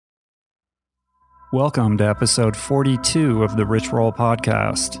Welcome to episode 42 of the Rich Roll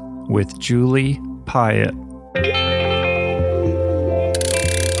Podcast with Julie Pyatt.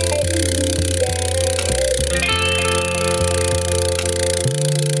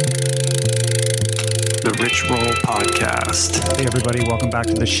 The Rich Roll Podcast. Hey everybody, welcome back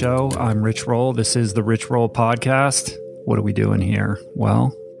to the show. I'm Rich Roll. This is the Rich Roll Podcast. What are we doing here?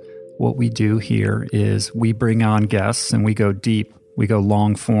 Well, what we do here is we bring on guests and we go deep. We go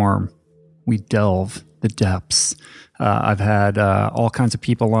long form. We delve the depths. I've had all kinds of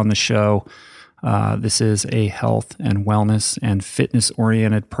people on the show. This is a health and wellness and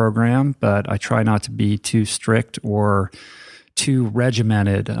fitness-oriented program, but I try not to be too strict or too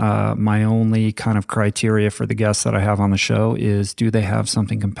regimented. My only kind of criteria for the guests that I have on the show is, do they have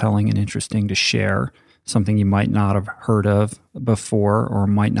something compelling and interesting to share, something you might not have heard of before or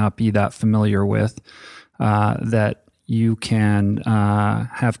might not be that familiar with, that you can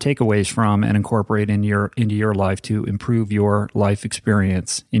have takeaways from and incorporate into your life to improve your life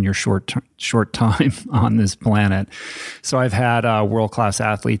experience in your short time on this planet. So I've had world-class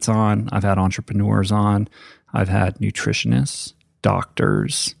athletes on. I've had entrepreneurs on. I've had nutritionists,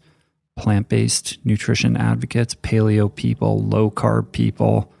 doctors, plant-based nutrition advocates, paleo people, low-carb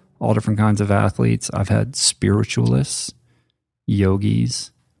people, all different kinds of athletes. I've had spiritualists,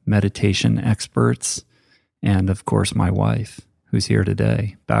 yogis, meditation experts, and of course, my wife, who's here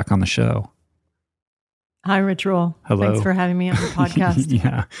today, back on the show. Hi, Rich Roll. Hello. Thanks for having me on the podcast.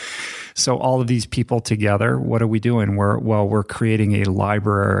 Yeah. So all of these people together, what are we doing? We're creating a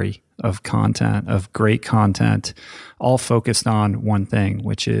library of content, of great content, all focused on one thing,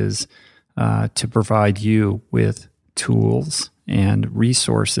 which is to provide you with tools and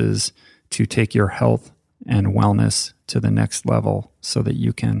resources to take your health and wellness to the next level so that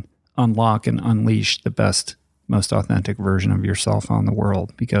you can unlock and unleash the best, most authentic version of yourself on the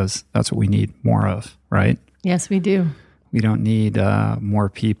world, because that's what we need more of, right? Yes, we do. We don't need more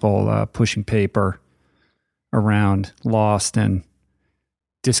people pushing paper around, lost and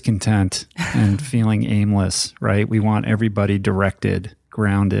discontent and feeling aimless, right? We want everybody directed,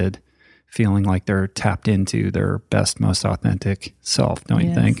 grounded, feeling like they're tapped into their best, most authentic self, don't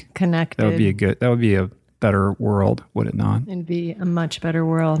you think? Connected. That would be a better world, would it not? It'd be a much better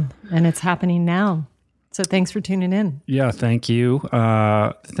world, and it's happening now. So thanks for tuning in. Yeah, thank you.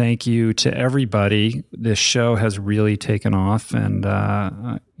 Thank you to everybody. This show has really taken off, and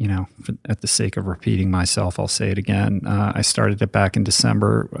at the sake of repeating myself, I'll say it again. I started it back in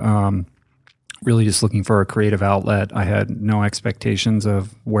December, really just looking for a creative outlet. I had no expectations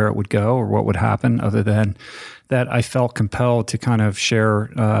of where it would go or what would happen, other than that I felt compelled to kind of share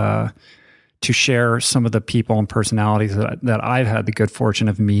some of the people and personalities that I've had the good fortune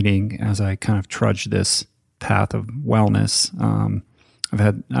of meeting as I kind of trudge this path of wellness.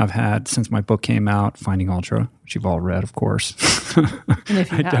 I've had since my book came out, Finding Ultra, which you've all read, of course. And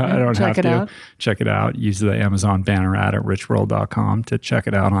if you haven't, check it out. Check it out. Use the Amazon banner ad at richroll.com to check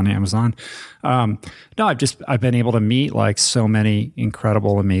it out on Amazon. I've been able to meet like so many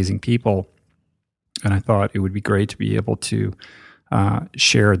incredible, amazing people, and I thought it would be great to be able to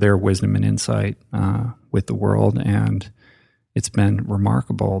share their wisdom and insight with the world. And it's been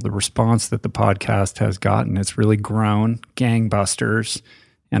remarkable, the response that the podcast has gotten. It's really grown gangbusters,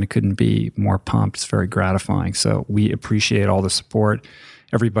 and it couldn't be more pumped. It's very gratifying. So we appreciate all the support.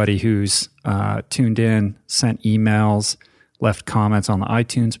 Everybody who's tuned in, sent emails, left comments on the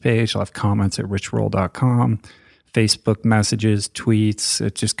iTunes page, left comments at richroll.com, Facebook messages, tweets.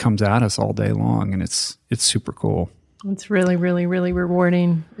 It just comes at us all day long, and it's super cool. It's really, really, really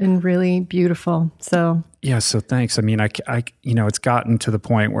rewarding and really beautiful. So yeah, so thanks. I mean, I it's gotten to the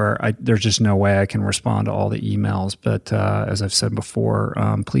point where there's just no way I can respond to all the emails. But as I've said before,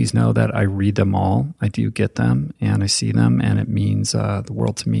 please know that I read them all. I do get them and I see them, and it means the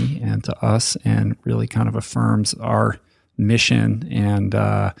world to me and to us, and really kind of affirms our mission and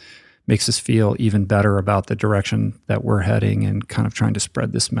makes us feel even better about the direction that we're heading, and kind of trying to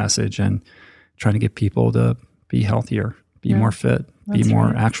spread this message and trying to get people to be healthier, be more fit, be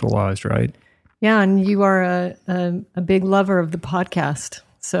more actualized, right? Yeah, and you are a big lover of the podcast.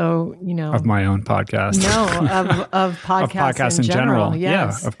 So, of my own podcast. No, of podcasts in general.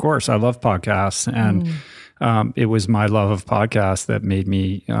 Yes. Yeah, of course. I love podcasts. And it was my love of podcasts that made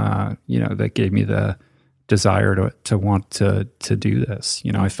me, that gave me the desire to want to do this.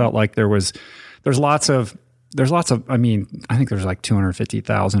 I felt like there's lots of, I think there's like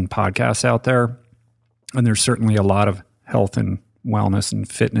 250,000 podcasts out there. And there's certainly a lot of health and wellness and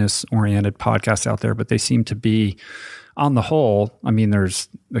fitness oriented podcasts out there, but they seem to be, on the whole, there's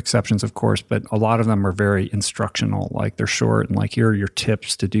exceptions, of course, but a lot of them are very instructional. Like, they're short and like, here are your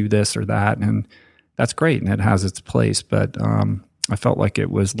tips to do this or that. And that's great and it has its place. But I felt like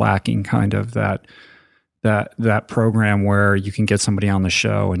it was lacking kind of that program where you can get somebody on the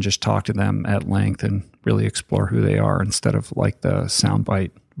show and just talk to them at length and really explore who they are instead of like the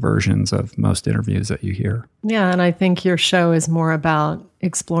soundbite versions of most interviews that you hear. Yeah, and I think your show is more about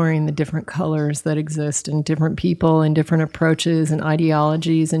exploring the different colors that exist in different people and different approaches and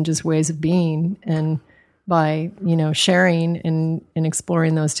ideologies and just ways of being. And by, sharing and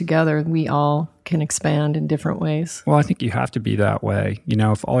exploring those together, we all can expand in different ways. Well, I think you have to be that way.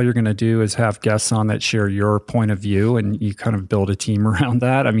 If all you're going to do is have guests on that share your point of view and you kind of build a team around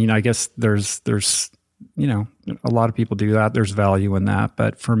that. I mean, I guess there's a lot of people do that. There's value in that.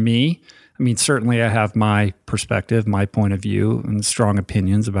 But for me, I mean, certainly I have my perspective, my point of view, and strong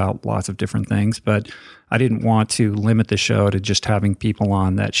opinions about lots of different things. But I didn't want to limit the show to just having people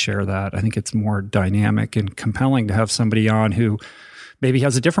on that share that. I think it's more dynamic and compelling to have somebody on who maybe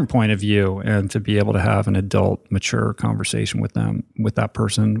has a different point of view and to be able to have an adult, mature conversation with them, with that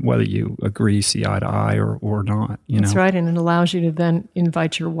person, whether you agree, see eye to eye or not. That's right. And it allows you to then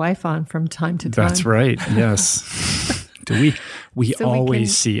invite your wife on from time to time. That's right. Yes. Do we so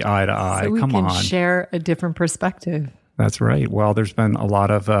always see eye to eye? So we Come can on. Share a different perspective. That's right. Well, there's been a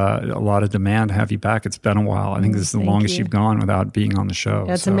lot of demand to have you back. It's been a while. I think this is the longest you've gone without being on the show.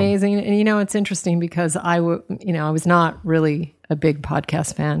 That's amazing. And it's interesting because I was not really a big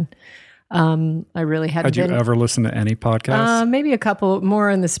podcast fan. I really hadn't. Had you ever listened to any podcasts? Maybe a couple more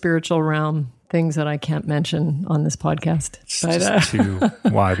in the spiritual realm. Things that I can't mention on this podcast.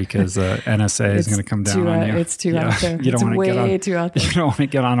 Why? Because NSA is going to come down on you. It's too out there. It's way too out there. You don't want to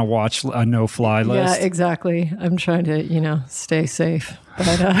get on a no-fly list. Yeah, exactly. I'm trying to, stay safe.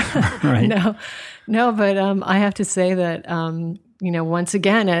 But right. No. But I have to say that once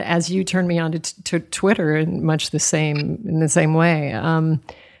again, as you turned me on to Twitter, in the same way.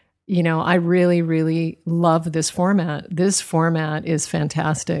 I really, really love this format. This format is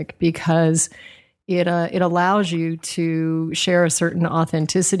fantastic because it allows you to share a certain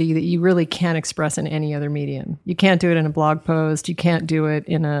authenticity that you really can't express in any other medium. You can't do it in a blog post. You can't do it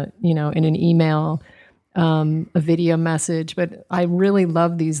in in an email, a video message. But I really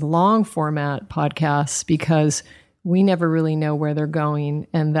love these long format podcasts because we never really know where they're going,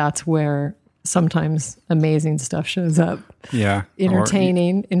 and that's where sometimes amazing stuff shows up. Yeah.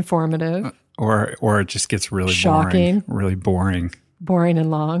 Entertaining, informative. Or it just gets really shocking. Really boring. Boring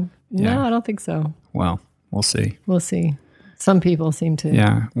and long. Yeah. No, I don't think so. Well, we'll see. We'll see. Some people seem to.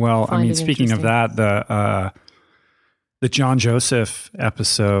 Yeah. Well, I mean, speaking of that, the John Joseph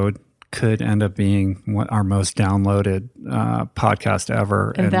episode could end up being our most downloaded podcast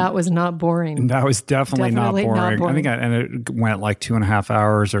ever. And that was not boring. And that was definitely not boring. I think it went like 2.5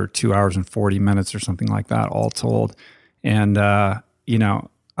 hours or 2 hours and 40 minutes or something like that, all told. And,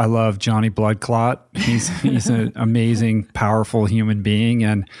 I love Johnny Bloodclot. He's an amazing, powerful human being.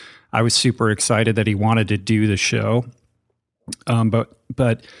 And I was super excited that he wanted to do the show.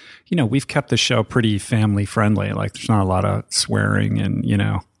 But we've kept the show pretty family friendly. Like there's not a lot of swearing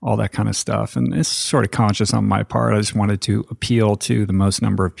and, all that kind of stuff. And it's sort of conscious on my part. I just wanted to appeal to the most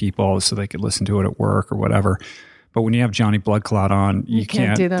number of people so they could listen to it at work or whatever. But when you have Johnny Bloodclot on, you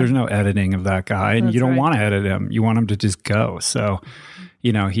can't do that. There's no editing of that guy. And you don't want to edit him. You want him to just go. So,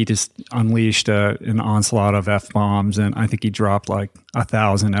 he just unleashed an onslaught of F-bombs. And I think he dropped like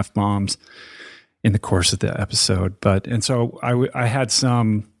 1,000 F-bombs in the course of the episode. And so I had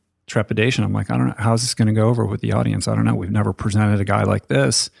some trepidation. I'm like, I don't know, how's this going to go over with the audience? I don't know. We've never presented a guy like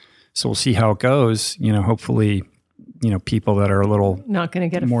this. So we'll see how it goes. Hopefully, people that are a little not going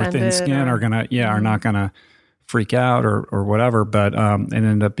to get more thin skin are going to, are not going to freak out or whatever. But it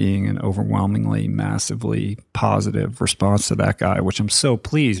ended up being an overwhelmingly, massively positive response to that guy, which I'm so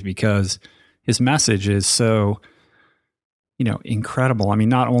pleased because his message is so, incredible. I mean,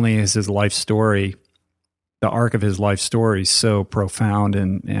 not only is his life story, the arc of his life story is so profound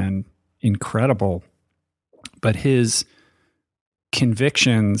and incredible, but his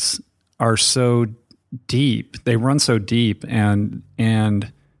convictions are so deep. They run so deep, and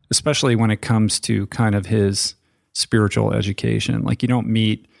especially when it comes to kind of his spiritual education. Like you'll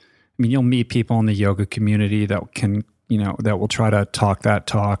meet people in the yoga community that can, that will try to talk that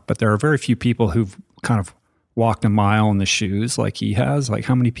talk, but there are very few people who've kind of walked a mile in the shoes like he has. Like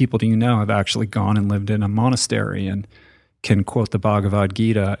how many people do you know have actually gone and lived in a monastery and can quote the Bhagavad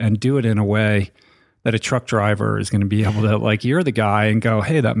Gita and do it in a way that a truck driver is going to be able to like, you're the guy and go,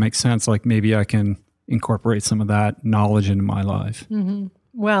 hey, that makes sense. Like maybe I can incorporate some of that knowledge into my life. Mm-hmm.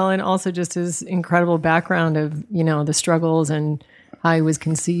 Well, and also just his incredible background of, the struggles and how he was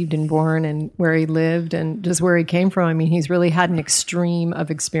conceived and born and where he lived and just where he came from. I mean, he's really had an extreme of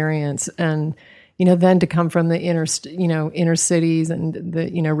experience, and then to come from the inner cities and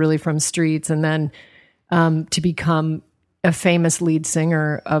really from streets, and then to become a famous lead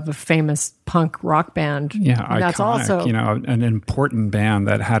singer of a famous punk rock band. Yeah, and that's iconic, also an important band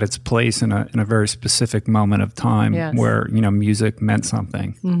that had its place in a very specific moment of time where music meant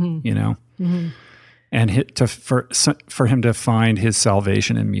something. And for him to find his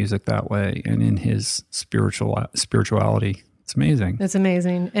salvation in music that way and in his spirituality, it's amazing. It's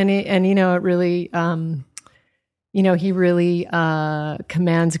amazing, and it really, he really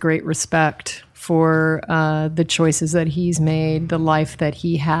commands great respect for the choices that he's made, the life that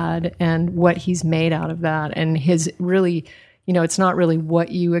he had, and what he's made out of that. And his really, it's not really what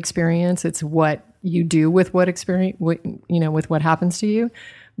you experience; it's what you do with what with what happens to you.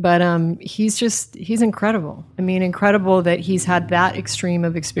 But he's incredible. I mean, incredible that he's had that extreme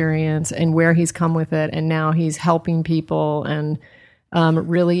of experience and where he's come with it, and now he's helping people and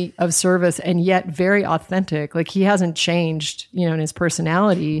really of service, and yet very authentic. Like, he hasn't changed, in his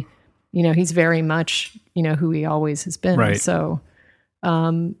personality. He's very much, who he always has been. Right. So,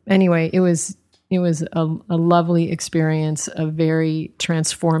 anyway, it was a lovely experience, a very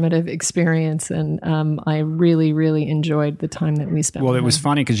transformative experience, and I really, really enjoyed the time that we spent. Well, with it was him.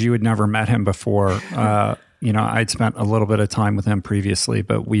 funny because you had never met him before. I'd spent a little bit of time with him previously,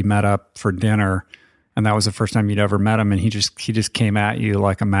 but we met up for dinner. And that was the first time you'd ever met him, and he just came at you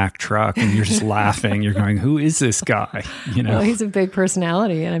like a Mack truck, and you're just laughing. You're going, "Who is this guy?" Well, he's a big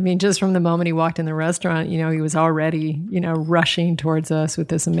personality, and I mean, just from the moment he walked in the restaurant, he was already, rushing towards us with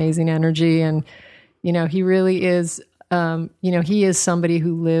this amazing energy, and he really is, he is somebody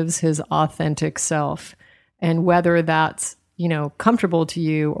who lives his authentic self, and whether that's comfortable to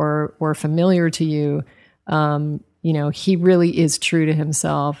you or familiar to you. He really is true to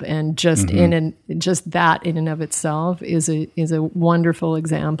himself, and just just that in and of itself is a wonderful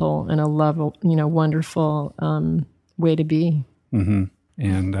example and a wonderful way to be. Mm-hmm.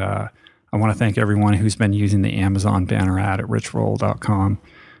 And I want to thank everyone who's been using the Amazon banner ad at richroll.com.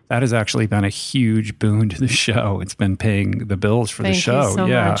 That has actually been a huge boon to the show. It's been paying the bills for the show. Thank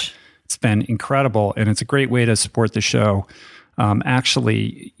you so much. It's been incredible, and it's a great way to support the show.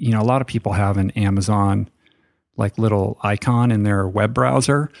 Actually, a lot of people have an Amazon like little icon in their web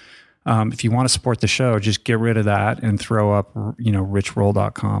browser. If you want to support the show, just get rid of that and throw up,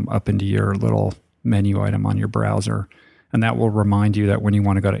 richroll.com up into your little menu item on your browser. And that will remind you that when you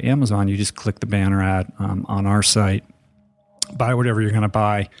want to go to Amazon, you just click the banner ad on our site, buy whatever you're going to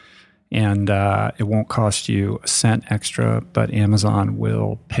buy, and it won't cost you a cent extra, but Amazon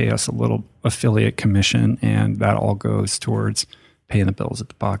will pay us a little affiliate commission, and that all goes towards paying the bills at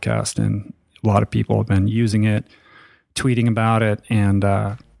the podcast. And a lot of people have been using it, tweeting about it, and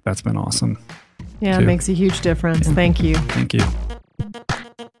that's been awesome. Yeah, too. It makes a huge difference. Thank you. Thank you.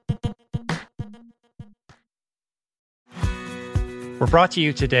 We're brought to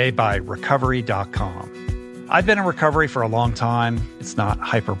you today by Recovery.com. I've been in recovery for a long time. It's not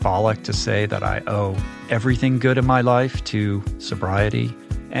hyperbolic to say that I owe everything good in my life to sobriety.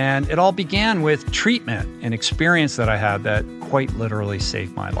 And it all began with treatment, an experience that I had that quite literally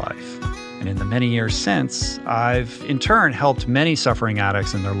saved my life. And in the many years since, I've in turn helped many suffering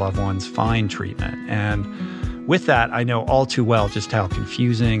addicts and their loved ones find treatment. And with that, I know all too well just how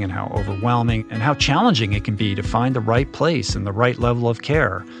confusing and how overwhelming and how challenging it can be to find the right place and the right level of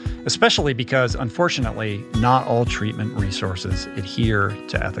care, especially because, unfortunately, not all treatment resources adhere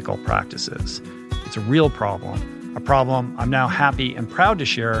to ethical practices. It's a real problem. A problem I'm now happy and proud to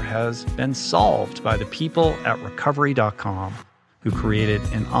share has been solved by the people at Recovery.com, who created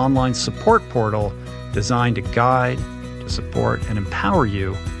an online support portal designed to guide, to support, and empower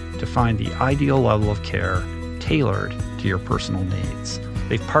you to find the ideal level of care tailored to your personal needs.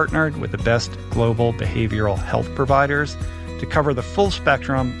 They've partnered with the best global behavioral health providers to cover the full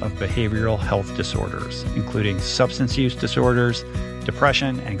spectrum of behavioral health disorders, including substance use disorders,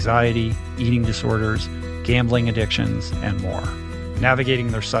 depression, anxiety, eating disorders, gambling addictions, and more. Navigating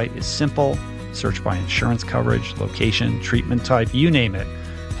their site is simple. Search by insurance coverage, location, treatment type, you name it.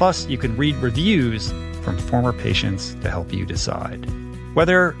 Plus, you can read reviews from former patients to help you decide.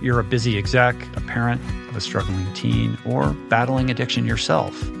 Whether you're a busy exec, a parent of a struggling teen, or battling addiction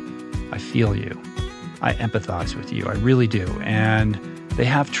yourself, I feel you. I empathize with you. I really do. And they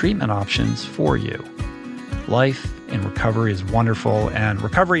have treatment options for you. Life in recovery is wonderful, and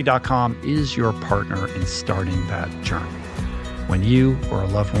Recovery.com is your partner in starting that journey. When you or a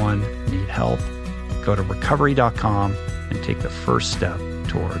loved one need help, go to Recovery.com and take the first step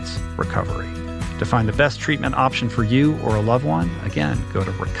towards recovery. To find the best treatment option for you or a loved one, again, go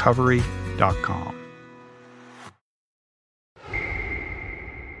to Recovery.com.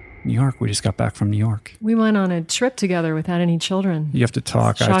 New York. We just got back from New York. We went on a trip together without any children. You have to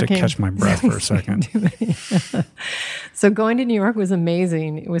talk. I have to catch my breath for a second. So going to New York was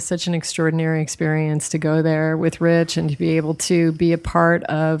amazing. It was such an extraordinary experience to go there with Rich and to be able to be a part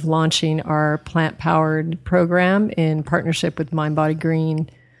of launching our plant-powered program in partnership with Mind Body Green.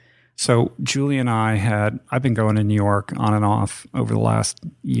 So Julie and I've been going to New York on and off over the last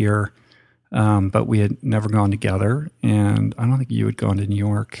year, but we had never gone together. And I don't think you had gone to New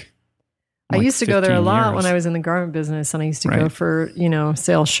York. I used to go there a lot when I was in the garment business, and I used to go for,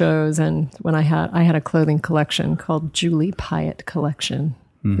 sales shows. And when I had a clothing collection called Julie Pyatt Collection.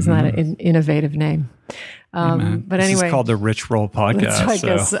 Mm-hmm. Isn't that an innovative name? But anyway, it's called the Rich Roll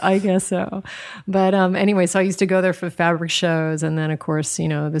Podcast. I guess so. But anyway, so I used to go there for fabric shows, and then of course,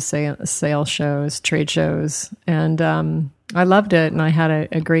 the sale shows, trade shows, and I loved it. And I had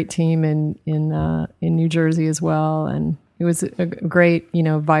a great team in New Jersey as well, and it was a great,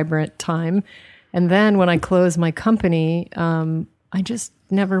 vibrant time. And then when I closed my company, I just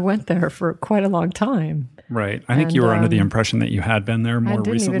never went there for quite a long time. Right. I think you were under the impression that you had been there more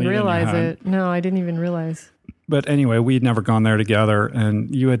recently. I didn't even realize it. No, I didn't even realize. But anyway, we'd never gone there together,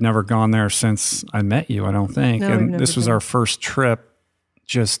 and you had never gone there since I met you, I don't think. No, and this was our first trip,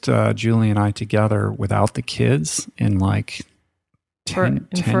 just Julie and I together without the kids in like 10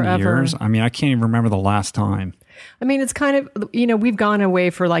 years. I mean, I can't even remember the last time. I mean, it's kind of, we've gone away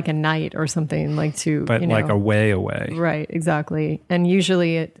for like a night or something But like away. Right, exactly. And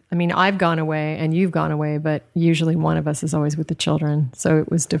usually I've gone away and you've gone away, but usually one of us is always with the children. So it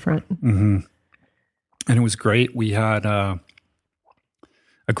was different. Mm-hmm. And it was great. We had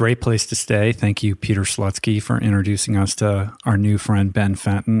a great place to stay. Thank you, Peter Slutsky, for introducing us to our new friend, Ben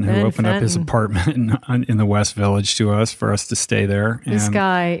Fenton, who opened up his apartment in the West Village to us for us to stay there. This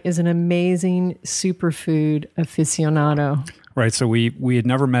guy is an amazing superfood aficionado. Right. So we had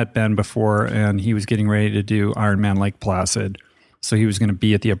never met Ben before, and he was getting ready to do Ironman Lake Placid. So he was going to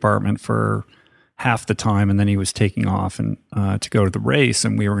be at the apartment for half the time, and then he was taking off and to go to the race,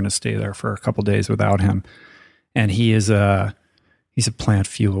 and we were going to stay there for a couple days without him. And he's a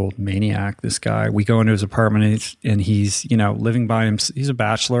plant-fueled maniac, this guy. We go into his apartment, and he's, living by him. He's a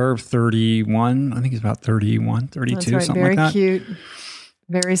bachelor, 31. I think he's about 31, 32, That's right. Something very like that. Very cute,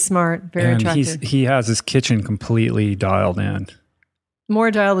 very smart, very attractive. He has his kitchen completely dialed in. More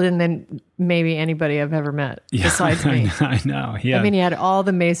dialed in than maybe anybody I've ever met besides me. I know. He had all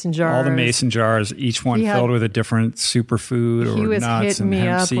the mason jars. All the mason jars, each one filled with a different superfood or nuts and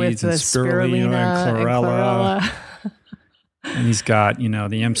hemp seeds and spirulina and chlorella. And he's got, the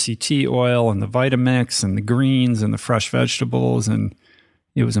MCT oil and the Vitamix and the greens and the fresh vegetables. And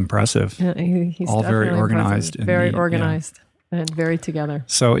it was impressive. Yeah, he's all very organized. Very organized and very together.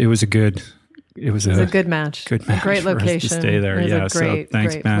 So it was a good match. Good match. A great location. To stay there. It was a great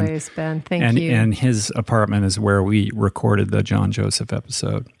Ben. Place, Ben. Thank you. And his apartment is where we recorded the John Joseph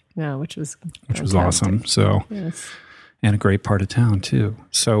episode. Yeah, which was awesome. So, yes. And a great part of town too.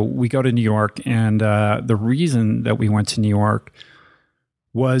 So we go to New York, and the reason that we went to New York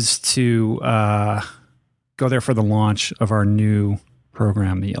was to go there for the launch of our new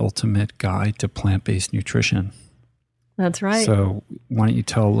program, The Ultimate Guide to Plant-Based Nutrition. That's right. So why don't you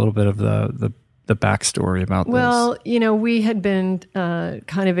tell a little bit of the backstory about this? Well, we had been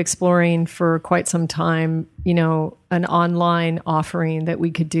kind of exploring for quite some time, an online offering that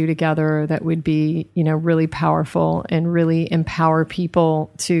we could do together that would be, really powerful and really empower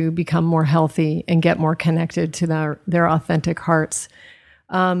people to become more healthy and get more connected to their authentic hearts.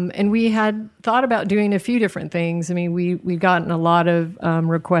 And we had thought about doing a few different things. I mean, we've gotten a lot of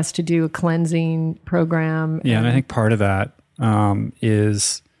requests to do a cleansing program. Yeah, and I think part of that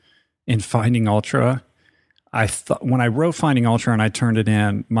is in Finding Ultra. When I wrote Finding Ultra and I turned it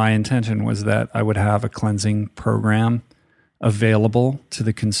in, my intention was that I would have a cleansing program available to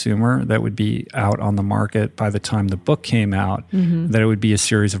the consumer that would be out on the market by the time the book came out, that it would be a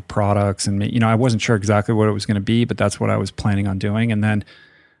series of products. And, I wasn't sure exactly what it was going to be, but that's what I was planning on doing. And then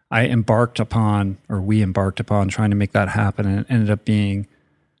we embarked upon trying to make that happen, and it ended up being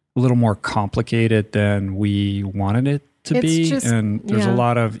a little more complicated than we wanted it to be. And there's a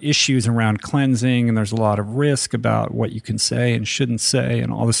lot of issues around cleansing, and there's a lot of risk about what you can say and shouldn't say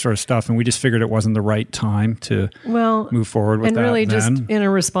and all this sort of stuff. And we just figured it wasn't the right time to move forward with that. And really just in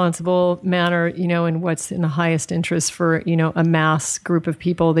a responsible manner, and what's in the highest interest for, a mass group of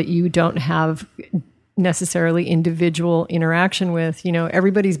people that you don't have necessarily individual interaction with.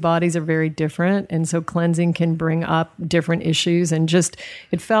 Everybody's bodies are very different. And so cleansing can bring up different issues. And just,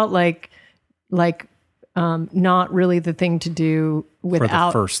 it felt like not really the thing to do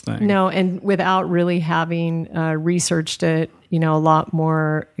without for the first thing. No, and without really having researched it, a lot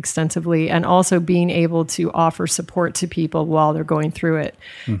more extensively, and also being able to offer support to people while they're going through it.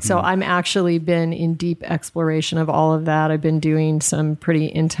 Mm-hmm. So I'm actually been in deep exploration of all of that. I've been doing some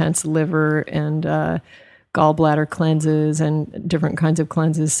pretty intense liver and gallbladder cleanses and different kinds of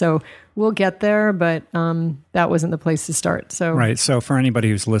cleanses. So we'll get there, but that wasn't the place to start. So right. So for anybody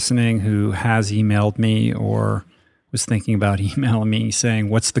who's listening who has emailed me or was thinking about emailing me saying,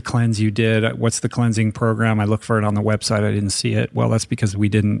 what's the cleanse you did? What's the cleansing program? I looked for it on the website. I didn't see it. Well, that's because we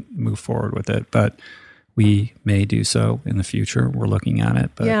didn't move forward with it, but we may do so in the future. We're looking at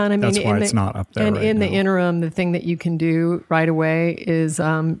it, but yeah, and I mean, that's why it's not up there. And right in now. the interim, the thing that you can do right away is,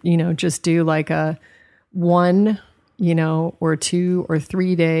 just do like a 1, or 2 or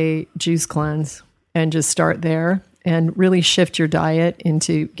 3 day juice cleanse and just start there and really shift your diet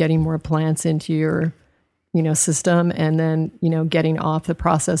into getting more plants into your system, and then, getting off the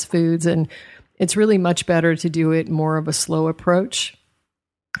processed foods. And it's really much better to do it more of a slow approach.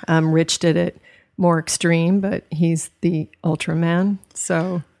 Rich did it more extreme, but he's the Ultraman.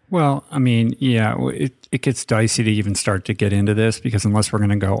 So, well, I mean, yeah, it gets dicey to even start to get into this, because unless we're going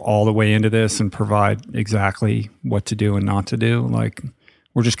to go all the way into this and provide exactly what to do and not to do, like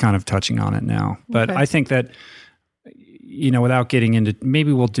we're just kind of touching on it now. But okay. I think that, without getting into,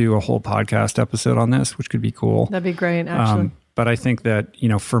 maybe we'll do a whole podcast episode on this, which could be cool. That'd be great, actually. But I think that,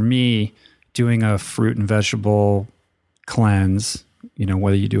 for me, doing a fruit and vegetable cleanse,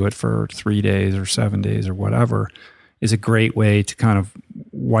 whether you do it for 3 days or 7 days or whatever, is a great way to kind of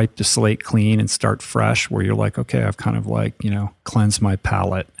wipe the slate clean and start fresh, where you're like, okay, I've kind of cleansed my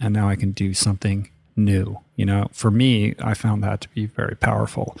palate and now I can do something new. For me, I found that to be very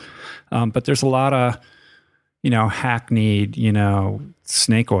powerful. But there's a lot of, hackneyed,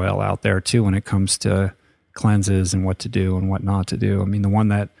 snake oil out there too when it comes to cleanses and what to do and what not to do. I mean, the one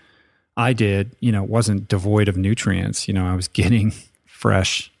that I did, wasn't devoid of nutrients. I was getting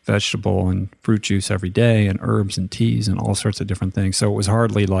fresh vegetable and fruit juice every day, and herbs and teas and all sorts of different things. So it was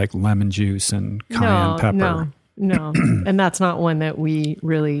hardly like lemon juice and cayenne pepper. No. And that's not one that we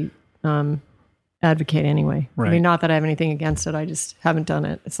really advocate anyway. Right. I mean, not that I have anything against it. I just haven't done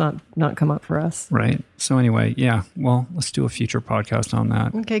it. It's not come up for us. Right. So anyway, yeah. Well, let's do a future podcast on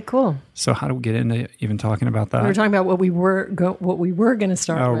that. Okay, cool. So how do we get into even talking about that? We were talking about what we were going to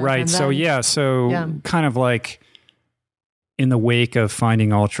start with. Oh, right. So kind of like in the wake of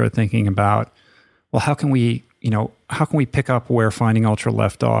Finding Ultra, thinking about, well, how can we pick up where Finding Ultra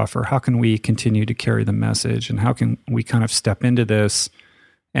left off, or how can we continue to carry the message, and how can we kind of step into this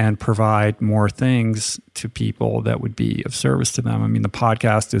and provide more things to people that would be of service to them. I mean, the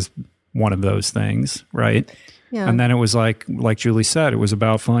podcast is one of those things, right? Yeah. And then it was like Julie said, it was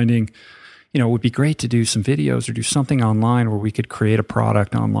about finding, it would be great to do some videos or do something online where we could create a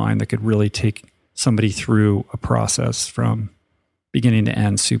product online that could really take somebody through a process from beginning to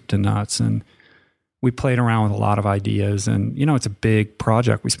end, soup to nuts. And we played around with a lot of ideas, and, it's a big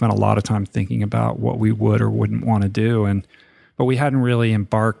project. We spent a lot of time thinking about what we would or wouldn't want to do. But we hadn't really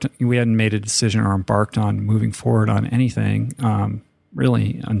made a decision or embarked on moving forward on anything,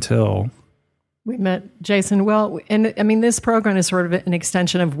 really, until we met Jason. Well, and I mean, this program is sort of an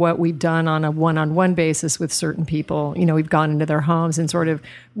extension of what we've done on a one-on-one basis with certain people. We've gone into their homes and sort of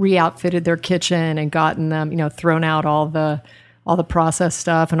re-outfitted their kitchen and gotten them, thrown out all the processed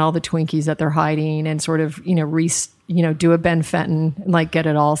stuff and all the Twinkies that they're hiding, and sort of, do a Ben Fenton, and like get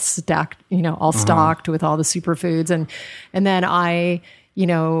it all stacked, all stocked with all the superfoods. And then I,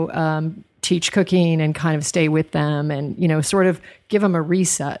 teach cooking and kind of stay with them and, sort of give them a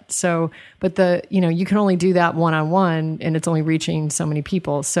reset. So, but you can only do that one-on-one, and it's only reaching so many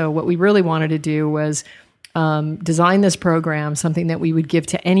people. So what we really wanted to do was design this program, something that we would give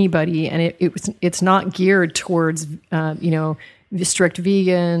to anybody. And it's not geared towards, strict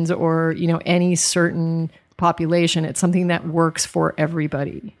vegans or, any certain population. It's something that works for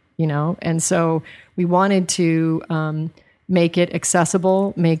everybody, And so we wanted to make it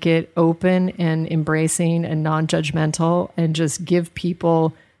accessible, make it open and embracing and non-judgmental, and just give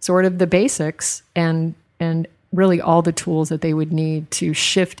people sort of the basics and really all the tools that they would need to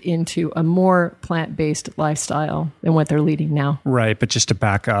shift into a more plant-based lifestyle than what they're leading now. Right. But just to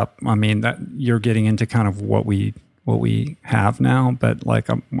back up, I mean, that you're getting into kind of what we have now, but like,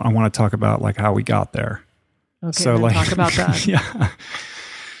 I want to talk about like how we got there. Okay. So talk about that. Yeah.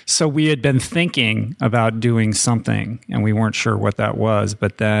 So we had been thinking about doing something, and we weren't sure what that was.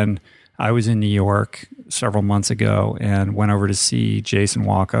 But then I was in New York several months ago and went over to see Jason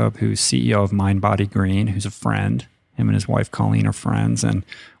Walkup, who's CEO of Mind Body Green, who's a friend. Him and his wife Colleen are friends, and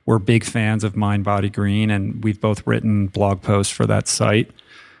we're big fans of Mind Body Green, and we've both written blog posts for that site.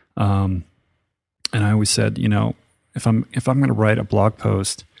 And I always said, if I'm going to write a blog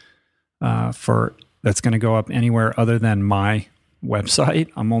post for that's going to go up anywhere other than my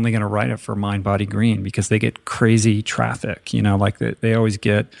website, I'm only going to write it for Mind Body Green, because they get crazy traffic. Like they always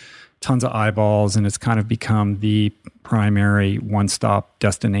get tons of eyeballs, and it's kind of become the primary one-stop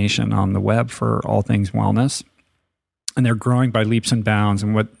destination on the web for all things wellness. And they're growing by leaps and bounds,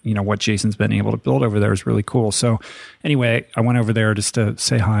 and what Jason's been able to build over there is really cool. So anyway, I went over there just to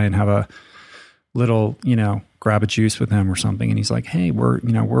say hi and have a little, grab a juice with him or something. And he's like, hey, we're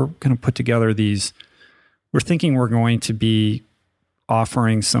going to put together these, we're thinking we're going to be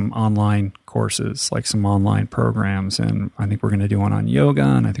offering some online courses, like some online programs. And I think we're going to do one on yoga,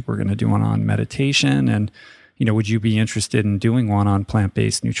 and I think we're going to do one on meditation. And, would you be interested in doing one on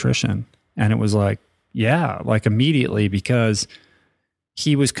plant-based nutrition? And it was like, yeah, like immediately, because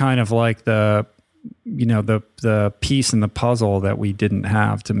he was kind of like the piece in the puzzle that we didn't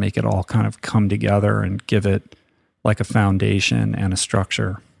have to make it all kind of come together and give it like a foundation and a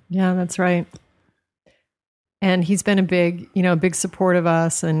structure. Yeah, that's right. And he's been a big support of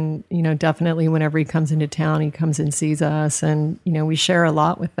us. And, definitely whenever he comes into town, he comes and sees us, and, we share a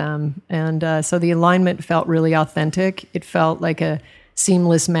lot with them. And so the alignment felt really authentic. It felt like a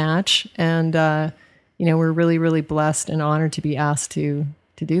seamless match. And, we're really, really blessed and honored to be asked to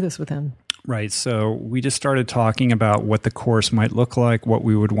do this with him. Right. So we just started talking about what the course might look like, what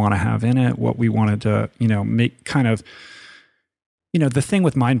we would want to have in it, what we wanted to, make kind of, the thing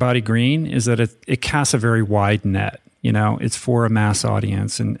with Mind Body Green is that it casts a very wide net. It's for a mass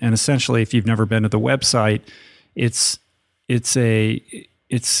audience. And essentially, if you've never been to the website, it's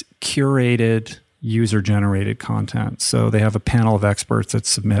curated user-generated content. So they have a panel of experts that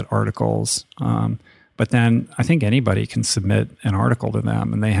submit articles. But then I think anybody can submit an article to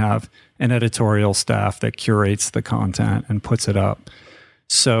them, and they have an editorial staff that curates the content and puts it up.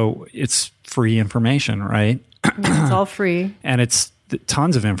 So it's free information, right? It's all free. And it's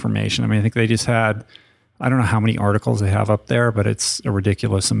tons of information. I mean, I think they just had, I don't know how many articles they have up there, but it's a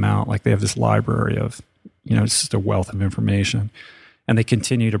ridiculous amount. Like they have this library of, it's just a wealth of information. And they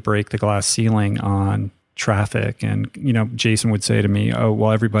continue to break the glass ceiling on traffic. And, Jason would say to me, oh,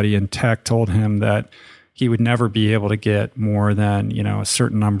 well, everybody in tech told him that he would never be able to get more than, a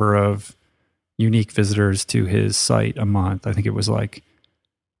certain number of unique visitors to his site a month. I think it was like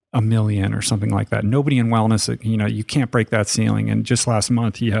 1 million or something like that. Nobody in wellness, you can't break that ceiling. And just last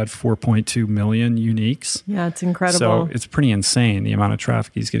month, he had 4.2 million uniques. Yeah, it's incredible. So it's pretty insane, the amount of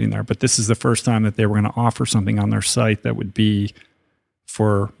traffic he's getting there. But this is the first time that they were going to offer something on their site that would be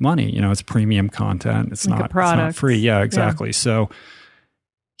for money. It's premium content. It's not free. Yeah, exactly. Yeah. So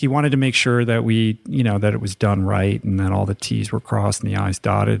he wanted to make sure that we, that it was done right, and that all the T's were crossed and the I's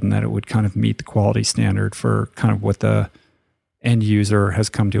dotted, and that it would kind of meet the quality standard for kind of what the end user has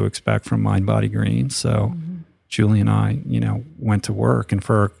come to expect from Mind Body Green. So Julie and I, went to work, and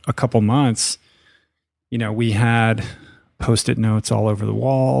for a couple months, we had Post-it notes all over the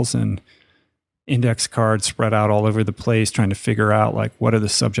walls and index cards spread out all over the place, trying to figure out like what are the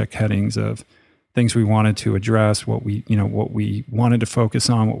subject headings of things we wanted to address, what we wanted to focus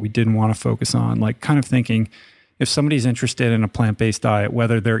on, what we didn't want to focus on, like kind of thinking if somebody's interested in a plant-based diet,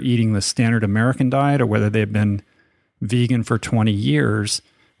 whether they're eating the standard American diet or whether they've been vegan for 20 years,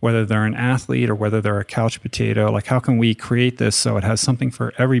 whether they're an athlete or whether they're a couch potato, like how can we create this so it has something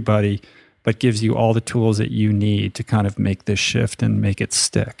for everybody, but gives you all the tools that you need to kind of make this shift and make it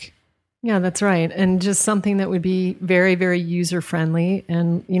stick? Yeah, that's right. And just something that would be very, very user-friendly.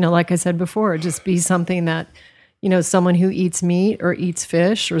 And, like I said before, just be something that, someone who eats meat or eats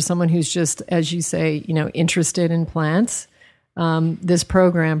fish, or someone who's just, as you say, interested in plants, this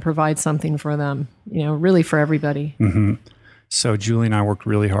program provides something for them, really for everybody. Mm-hmm. So Julie and I worked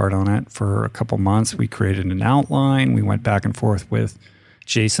really hard on it for a couple months. We created an outline. We went back and forth with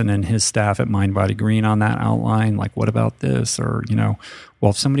Jason and his staff at Mind Body Green on that outline. Like, what about this? Or,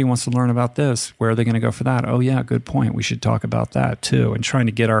 well, if somebody wants to learn about this, where are they going to go for that? Oh yeah, good point. We should talk about that too. And trying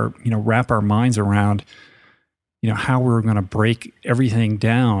to get our, wrap our minds around, how we're going to break everything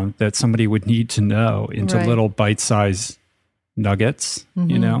down that somebody would need to know into little bite-sized nuggets,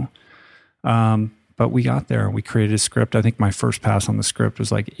 but we got there. We created a script. I think my first pass on the script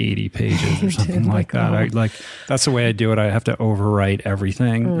was like 80 pages or something like that. That's the way I do it. I have to overwrite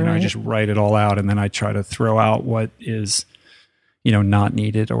everything. I just write it all out, and then I try to throw out what is, not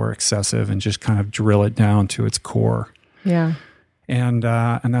needed or excessive, and just kind of drill it down to its core. Yeah. And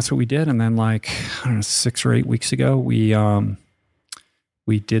that's what we did. And then 6 or 8 weeks ago, we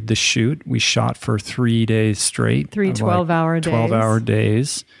We did the shoot. We shot for 3 days straight. 3 12-hour days. 12-hour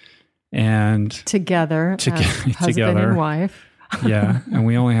days. And together, husband and wife. Yeah, and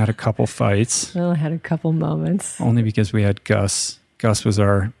we only had a couple fights. We only had a couple moments. Only because we had Gus. Gus was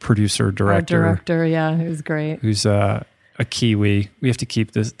our producer, director. Our director, yeah, he was great. Who's a Kiwi. We have to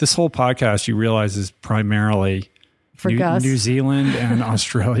keep this whole podcast, you realize, is primarily for Gus. New Zealand and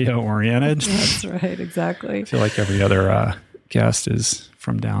Australia oriented. That's right, exactly. I feel like every other guest is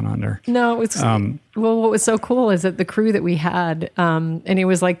from down under. No, it's well, what was so cool is that the crew that we had, and it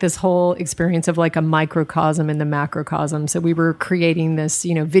was like this whole experience of like a microcosm in the macrocosm. So we were creating this,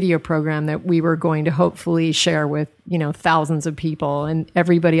 video program that we were going to hopefully share with, thousands of people, and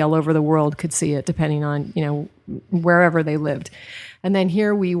everybody all over the world could see it depending on, wherever they lived. And then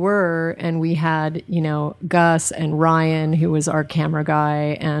here we were, and we had, Gus and Ryan, who was our camera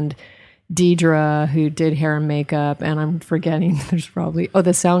guy, and Deidre, who did hair and makeup, and I'm forgetting, there's probably,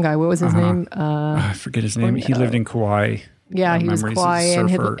 the sound guy, what was his name? I forget his name. He lived in Kauai. Yeah, he was Kauai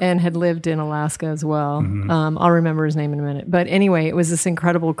and had lived in Alaska as well. Mm-hmm. I'll remember his name in a minute. But anyway, it was this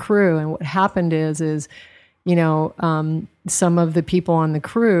incredible crew, and what happened is some of the people on the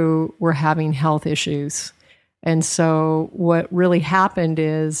crew were having health issues. And so what really happened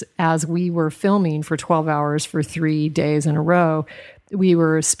is, as we were filming for 12 hours for 3 days in a row, we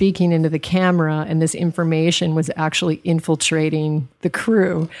were speaking into the camera, and this information was actually infiltrating the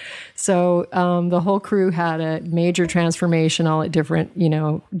crew. So the whole crew had a major transformation, all at different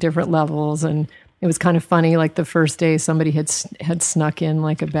levels. And it was kind of funny. Like the first day, somebody had snuck in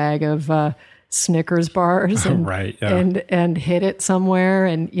like a bag of Snickers bars and, right, yeah. and hid it somewhere.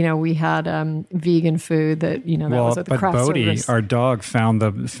 And, we had vegan food that, that was at the craft Bodhi, service. our dog, found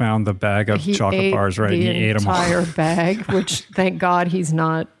the bag of chocolate bars, right? He ate them all. The entire bag, which thank God he's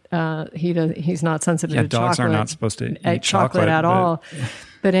not, he's not sensitive to chocolate. Dogs are not supposed to eat chocolate at all.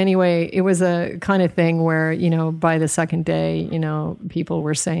 But anyway, it was a kind of thing where, by the second day, people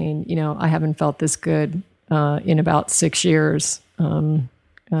were saying, I haven't felt this good in about 6 years.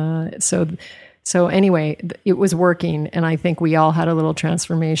 So anyway, it was working, and I think we all had a little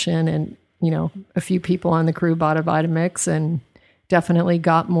transformation, and a few people on the crew bought a Vitamix and definitely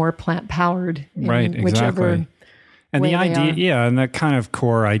got more plant powered. Right, exactly. And the idea, and the kind of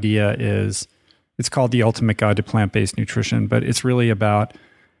core idea is, it's called The Ultimate Guide to Plant-Based Nutrition, but it's really about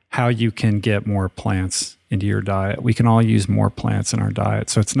how you can get more plants into your diet. We can all use more plants in our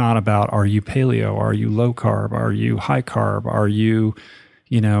diet. So it's not about, are you paleo? Are you low carb? Are you high carb? Are you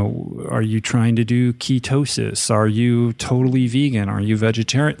trying to do ketosis? Are you totally vegan? Are you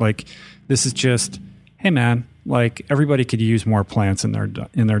vegetarian? Like, this is just, hey man, like everybody could use more plants in their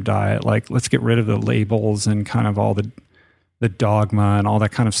diet. Like, let's get rid of the labels and kind of all the dogma and all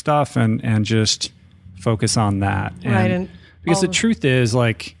that kind of stuff, and just focus on that. Right. And because the truth is,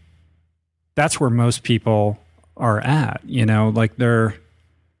 like, that's where most people are at, like they're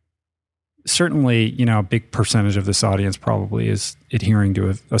certainly, a big percentage of this audience probably is adhering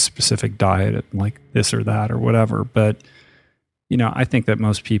to a specific diet, like this or that or whatever. But, I think that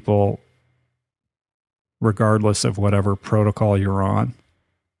most people, regardless of whatever protocol you're on,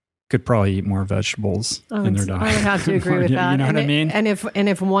 could probably eat more vegetables in their diet. I would have to agree with that. You know what I mean? And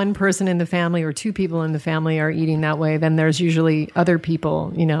if one person in the family or two people in the family are eating that way, then there's usually other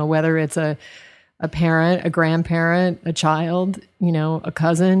people, whether it's a parent, a grandparent, a child, a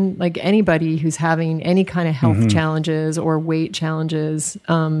cousin, like anybody who's having any kind of health challenges or weight challenges,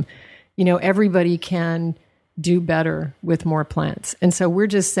 everybody can do better with more plants. And so we're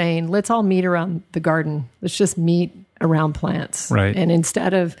just saying, let's all meet around the garden. Let's just meet around plants. Right. And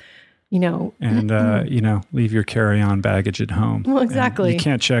instead of, leave your carry-on baggage at home. Well, exactly. And you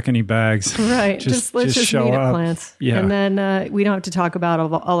can't check any bags. Right. Let's just show meet up. at plants. Yeah. And then we don't have to talk about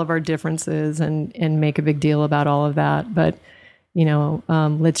all of our differences and make a big deal about all of that. But,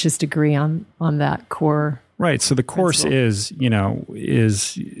 let's just agree on that core. Right. So the course is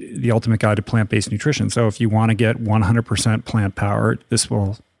the Ultimate Guide to Plant-Based Nutrition. So if you want to get 100% plant powered, this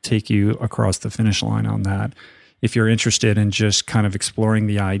will take you across the finish line on that. If you're interested in just kind of exploring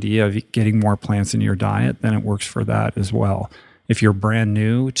the idea of getting more plants in your diet, then it works for that as well. If you're brand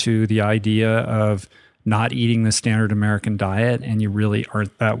new to the idea of not eating the standard American diet and you really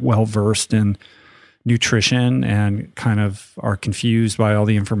aren't that well versed in nutrition and kind of are confused by all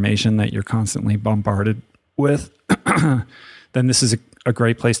the information that you're constantly bombarded with, then this is a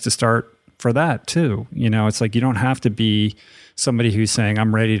great place to start for that too. It's like you don't have to be somebody who's saying,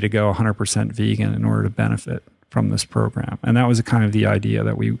 I'm ready to go 100% vegan in order to benefit from this program. And that was kind of the idea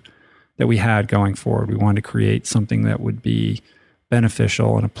that we had going forward. We wanted to create something that would be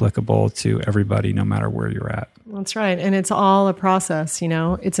beneficial and applicable to everybody, no matter where you're at. That's right. And it's all a process,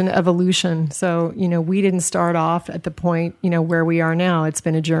 it's an evolution. So, we didn't start off at the point, where we are now. It's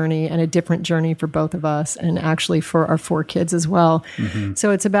been a journey, and a different journey for both of us, and actually for our 4 kids as well. Mm-hmm.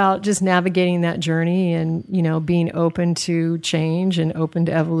 So it's about just navigating that journey and, being open to change and open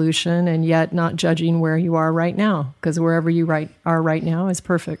to evolution, and yet not judging where you are right now, because wherever you are right now is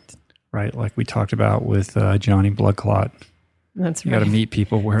perfect. Right. Like we talked about with Johnny Bloodclot. That's you right. got to meet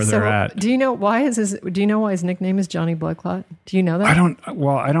people where they're at. Do you know why his nickname is Johnny Bloodclot? Do you know that? I don't.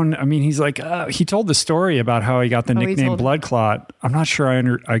 I mean, he's like he told the story about how he got the nickname Bloodclot. I'm not sure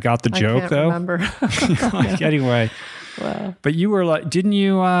I got the joke though. I can't remember. Anyway, wow. But you were like,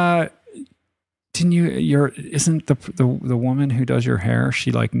 isn't the woman who does your hair?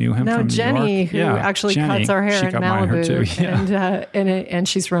 She like knew him from Jenny, New York? who actually cuts our hair in Malibu, too. Yeah. and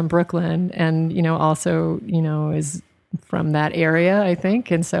she's from Brooklyn, and also is from that area, I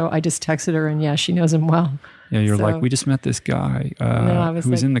think. And so I just texted her, and she knows him well. Yeah, you're like, we just met this guy who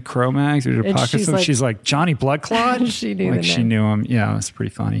was in the Crow Mags or pocket. She's like, Johnny Bloodclot? She knew him. She knew him. Yeah, it's pretty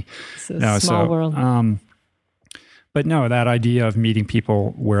funny. It's a small world. But no, that idea of meeting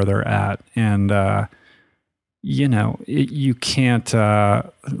people where they're at, and you can't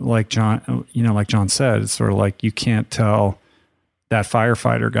like John said, it's sort of like you can't tell that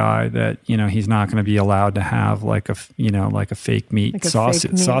firefighter guy that he's not going to be allowed to have like a fake meat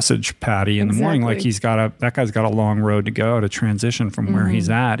sausage patty in the morning. Like that guy's got a long road to go to transition from where he's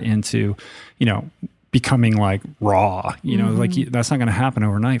at into becoming like raw. Like that's not going to happen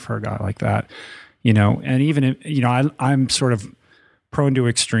overnight for a guy like that. And even I'm sort of prone to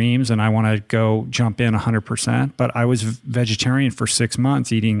extremes, and I want to jump in 100%. But I was vegetarian for 6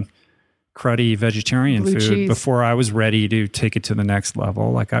 months, eating cruddy vegetarian Blue food cheese. Before I was ready to take it to the next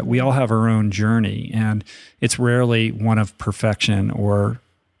level. Like we all have our own journey, and it's rarely one of perfection or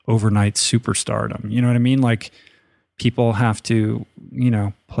overnight superstardom. You know what I mean? Like people have to,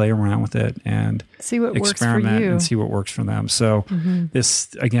 play around with it and see what experiment works for you and see what works for them. So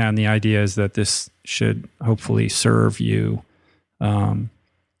this, again, the idea is that this should hopefully serve you,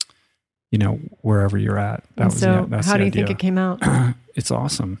 wherever you're at. That's how the do you idea. think it came out? It's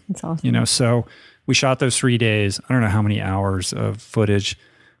awesome. It's awesome. So we shot those 3 days. I don't know how many hours of footage,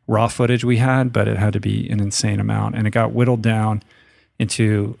 raw footage we had, but it had to be an insane amount. And it got whittled down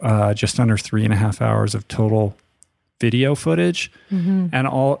into just under 3.5 hours of total video footage. And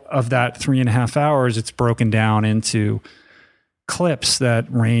all of that 3.5 hours, it's broken down into clips that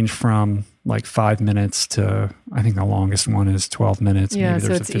range from like 5 minutes to, I think the longest one is 12 minutes. Yeah, Maybe so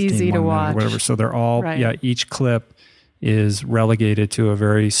there's it's a 15 easy to watch. Or whatever. So they're all, each clip is relegated to a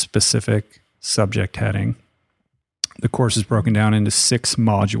very specific subject heading. The course is broken down into 6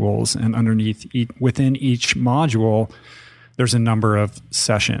 modules, and within each module, there's a number of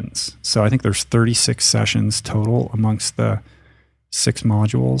sessions. So I think there's 36 sessions total amongst the 6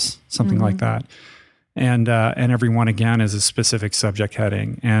 modules, something like that. And every one, again, is a specific subject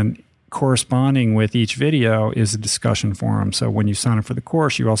heading. And corresponding with each video is a discussion forum. So when you sign up for the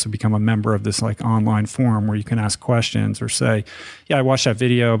course, you also become a member of this like online forum where you can ask questions or say, yeah, I watched that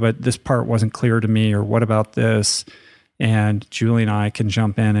video, but this part wasn't clear to me, or what about this? And Julie and I can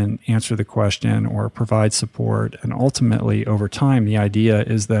jump in and answer the question or provide support. And ultimately, over time, the idea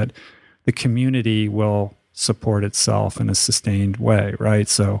is that the community will support itself in a sustained way, right?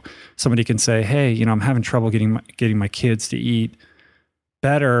 So somebody can say, hey, I'm having trouble getting my kids to eat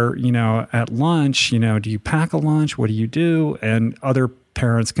better, at lunch. Do you pack a lunch? What do you do? And other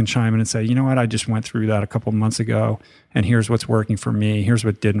parents can chime in and say, you know what, I just went through that a couple of months ago, and here's what's working for me. Here's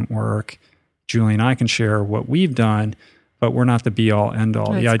what didn't work. Julie and I can share what we've done, but we're not the be all end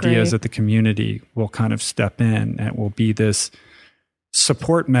all. The idea is that the community will kind of step in and will be this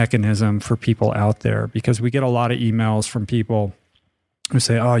support mechanism for people out there, because we get a lot of emails from people who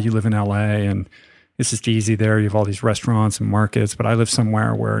say, oh, you live in LA and it's just easy there. You have all these restaurants and markets, but I live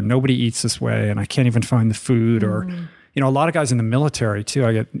somewhere where nobody eats this way and I can't even find the food. Or, a lot of guys in the military too.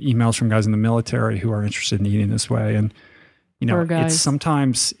 I get emails from guys in the military who are interested in eating this way. And,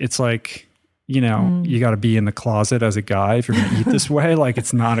 it's like, you got to be in the closet as a guy if you're going to eat this way. Like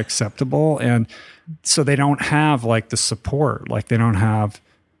it's not acceptable. And so they don't have like the support, like they don't have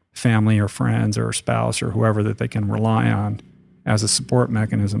family or friends or a spouse or whoever that they can rely on as a support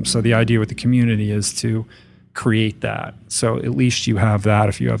mechanism. So the idea with the community is to create that. So at least you have that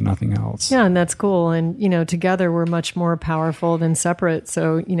if you have nothing else. Yeah, and that's cool. And, together we're much more powerful than separate.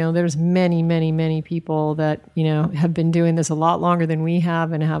 So, there's many, many, many people that, have been doing this a lot longer than we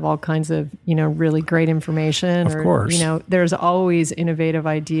have and have all kinds of, really great information. Of course. There's always innovative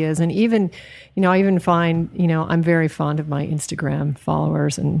ideas. And even, I even find, I'm very fond of my Instagram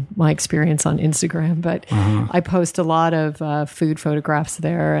followers and my experience on Instagram, but I post a lot of food photographs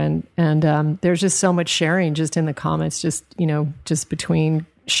there. And there's just so much sharing just in the comments, just between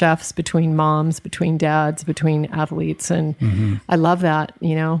chefs, between moms, between dads, between athletes. And I love that,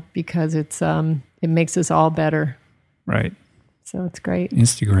 because it makes us all better. Right. So it's great.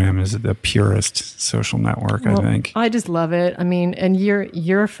 Instagram is the purest social network, I think. I just love it. I mean, and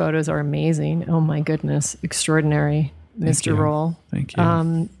your photos are amazing. Oh my goodness. Extraordinary, Mr. Roll. Thank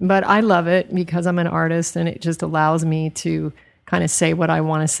you. But I love it because I'm an artist and it just allows me to kind of say what I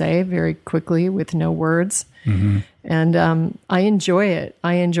want to say very quickly with no words. And I enjoy it.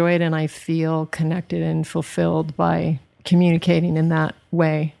 And I feel connected and fulfilled by communicating in that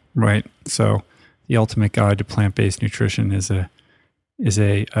way. Right. So the ultimate guide to plant-based nutrition is a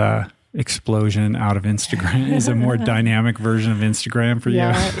explosion out of Instagram, is a more dynamic version of Instagram for you.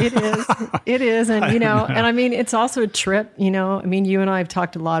 Yeah, it is. It is. And, and I mean, it's also a trip, I mean, you and I have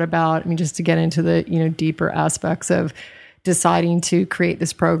talked a lot about, just to get into the, deeper aspects of deciding to create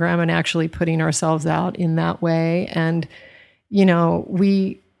this program and actually putting ourselves out in that way. And,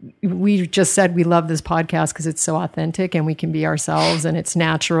 we just said we love this podcast because it's so authentic and we can be ourselves and it's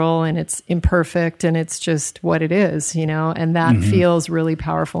natural and it's imperfect and it's just what it is, and that feels really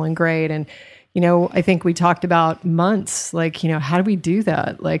powerful and great. And, I think we talked about months, like, how do we do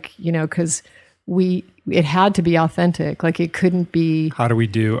that? Like, because it had to be authentic. Like it couldn't be. How do we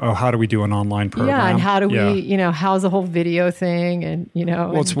do an online program? Yeah. And how do we, how's the whole video thing? And,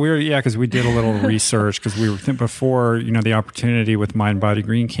 Well, it's weird. Yeah. Cause we did a little research because we were before, the opportunity with Mind Body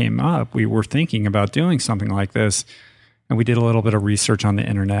Green came up, we were thinking about doing something like this. And we did a little bit of research on the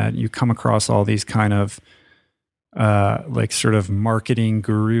internet. You come across all these kind of, like sort of marketing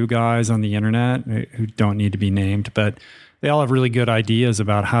guru guys on the internet who don't need to be named, but they all have really good ideas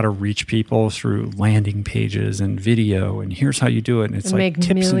about how to reach people through landing pages and video. And here's how you do it. And it's make like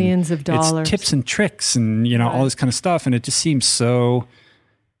tips millions of dollars. It's tips and tricks and, all this kind of stuff. And it just seems so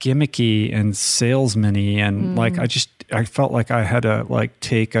gimmicky and salesman-y. And I felt like I had to like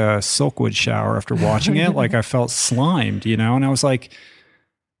take a Silkwood shower after watching it. Like I felt slimed, and I was like,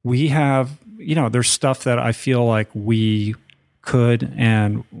 we have, there's stuff that I feel like we could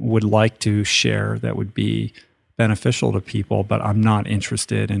and would like to share that would be beneficial to people, but I'm not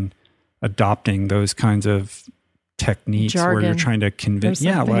interested in adopting those kinds of techniques jargon, where you're trying to convince,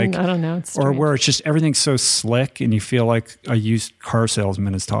 I don't know, or where it's just everything's so slick and you feel like a used car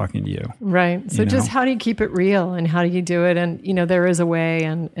salesman is talking to you. Right. So just how do you keep it real and how do you do it? And, there is a way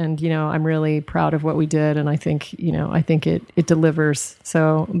and, I'm really proud of what we did. And I think, it delivers.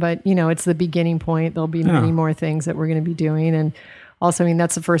 So, but, it's the beginning point. There'll be many more things that we're going to be doing. And also,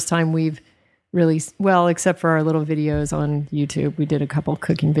 that's the first time we've really, well, except for our little videos on YouTube. We did a couple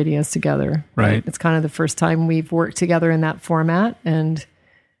cooking videos together. Right. It's kind of the first time we've worked together in that format. And,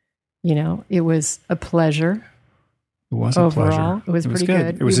 it was a pleasure. It was overall. A pleasure. It was pretty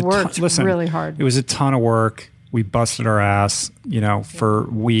good. We worked really hard. It was a ton of work. We busted our ass, for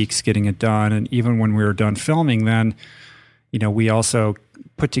weeks getting it done. And even when we were done filming, then, we also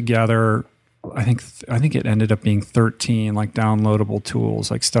put together, I think it ended up being 13 like downloadable tools,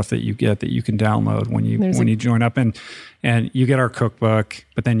 like stuff that you get that you can download when you join up, and you get our cookbook,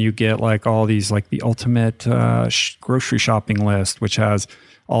 but then you get like all these like the ultimate grocery shopping list, which has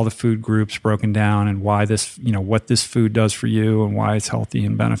all the food groups broken down and why this, what this food does for you and why it's healthy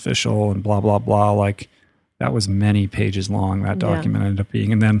and beneficial and blah, blah, blah. Like that was many pages long, that document ended up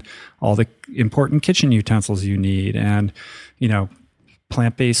being, and then all the important kitchen utensils you need and,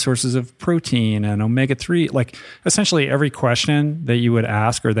 plant-based sources of protein and omega-3, like essentially every question that you would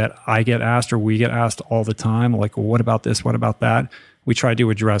ask or that I get asked or we get asked all the time, like, well, what about this? What about that? We try to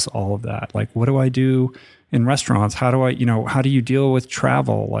address all of that. Like, what do I do in restaurants? How do I, how do you deal with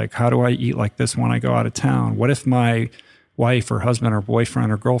travel? Like, how do I eat like this when I go out of town? What if my wife or husband or boyfriend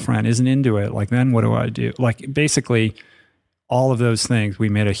or girlfriend isn't into it? Like, then what do I do? Like, basically all of those things. We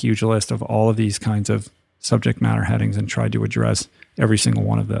made a huge list of all of these kinds of subject matter headings and tried to address every single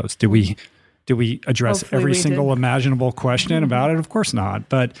one of those. Do we address every single imaginable question about it? Of course not.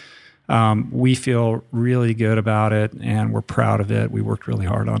 But we feel really good about it and we're proud of it. We worked really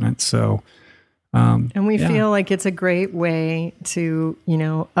hard on it. So, and we feel like it's a great way to,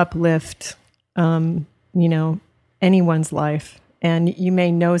 uplift, anyone's life and you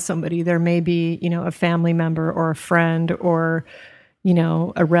may know somebody. There may be, a family member or a friend or,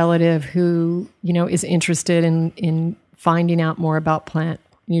 a relative who, is interested in finding out more about plant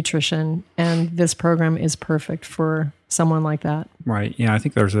nutrition. And this program is perfect for someone like that. Right. Yeah. I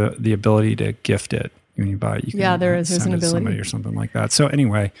think there's the ability to gift it when you buy it. You can there is. There's send an it to ability. somebody or something like that. So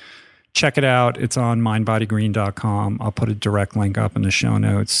anyway, check it out. It's on mindbodygreen.com. I'll put a direct link up in the show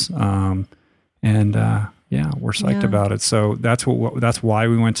notes. We're psyched about it. So that's why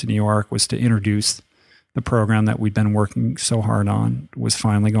we went to New York, was to introduce the program that we've been working so hard on, was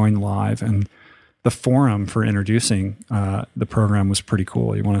finally going live. And the forum for introducing the program was pretty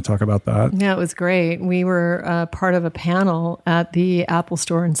cool. You want to talk about that? Yeah, it was great. We were part of a panel at the Apple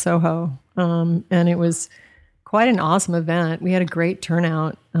Store in Soho, and it was quite an awesome event. We had a great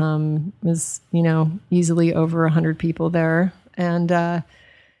turnout. It was, easily over 100 people there. And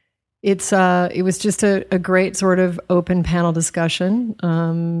it was just a great sort of open panel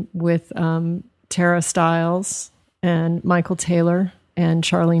discussion with Tara Stiles and Michael Taylor and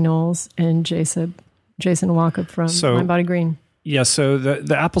Charlie Knowles and Jason Walkup from Mind Body Green. Yeah, so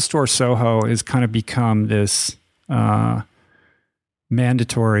the Apple Store Soho has kind of become this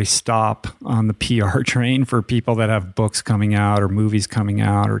mandatory stop on the PR train for people that have books coming out or movies coming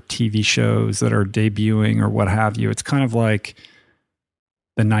out or TV shows that are debuting or what have you. It's kind of like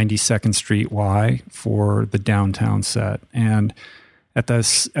the 92nd Street Y for the downtown set. And at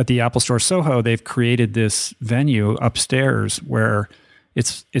the Apple Store Soho, they've created this venue upstairs where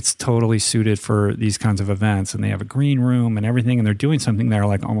it's totally suited for these kinds of events, and they have a green room and everything, and they're doing something there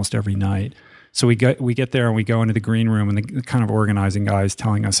like almost every night. So we get there and we go into the green room, and the kind of organizing guy is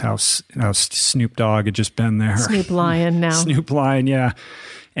telling us how Snoop Dogg had just been there. Snoop Lion now. Snoop Lion, yeah.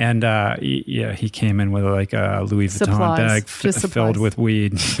 And he came in with like a Louis Vuitton bag filled with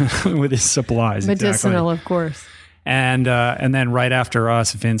weed, with his supplies. Medicinal, exactly. Of course. And then right after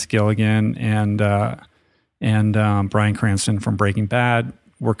us, Vince Gilligan and Bryan Cranston from Breaking Bad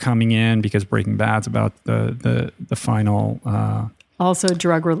were coming in, because Breaking Bad's about the final also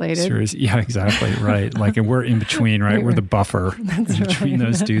drug related series. Yeah, exactly. Right. Like, and we're in between, right? We're the buffer between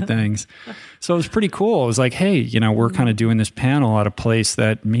those two things. So it was pretty cool. It was like, hey, we're kind of doing this panel at a place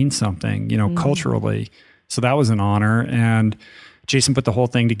that means something, culturally. So that was an honor. And Jason put the whole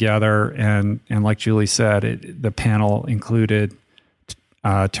thing together, and like Julie said, the panel included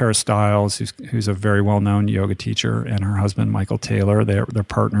Tara Stiles, who's a very well-known yoga teacher, and her husband, Michael Taylor. They're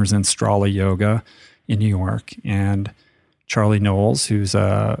partners in Strala Yoga in New York. And Charlie Knowles, who's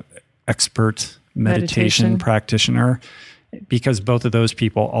a expert meditation practitioner, because both of those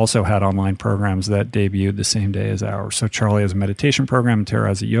people also had online programs that debuted the same day as ours. So Charlie has a meditation program, and Tara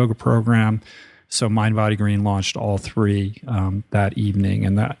has a yoga program. So Mind Body Green launched all three that evening,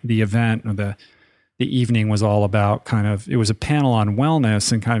 and the event, or the evening, was all about it was a panel on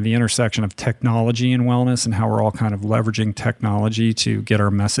wellness and kind of the intersection of technology and wellness, and how we're all kind of leveraging technology to get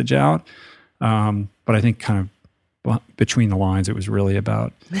our message out. But I think kind of between the lines, it was really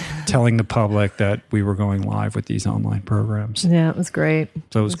about telling the public that we were going live with these online programs. Yeah, it was great.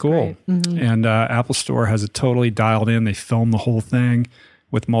 So it was cool. Mm-hmm. And Apple Store has it totally dialed in. They filmed the whole thing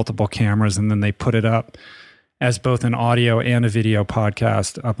with multiple cameras, and then they put it up as both an audio and a video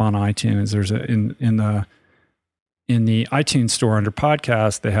podcast up on iTunes. There's in the iTunes store under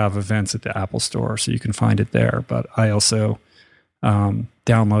podcast, they have events at the Apple Store, so you can find it there. But I also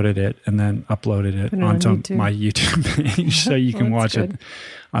downloaded it and then uploaded it onto my YouTube page, so you can watch it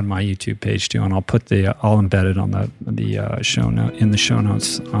on my YouTube page too. And I'll put I'll embed it on the show note, in the show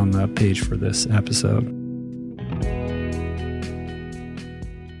notes on the page for this episode.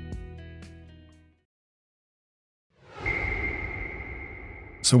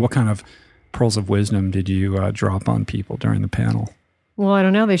 So what kind of pearls of wisdom did you drop on people during the panel? Well, I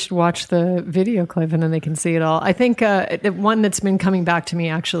don't know. They should watch the video clip and then they can see it all. I think the one that's been coming back to me,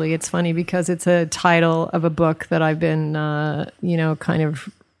 actually, it's funny because it's a title of a book that I've been, kind of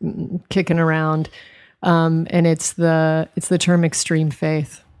kicking around. And it's the term extreme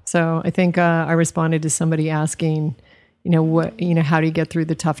faith. So I think I responded to somebody asking, how do you get through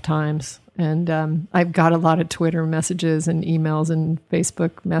the tough times? And I've got a lot of Twitter messages and emails and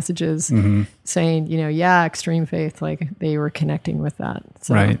Facebook messages saying, extreme faith, like they were connecting with that.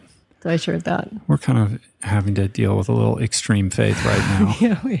 So, right. So I shared that. We're kind of having to deal with a little extreme faith right now.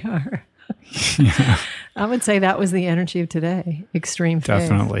 Yeah, we are. Yeah. I would say that was the energy of today. Extreme faith.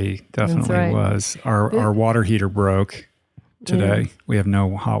 Definitely right. Was. Our water heater broke today. Yeah. We have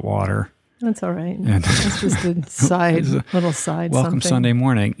no hot water. That's all right. And It's just a side, little side. Welcome something. Sunday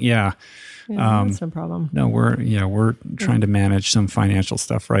morning. Yeah. That's no problem. No, we're trying to manage some financial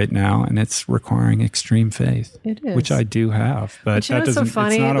stuff right now, and it's requiring extreme faith. It is, which I do have, but that doesn't. So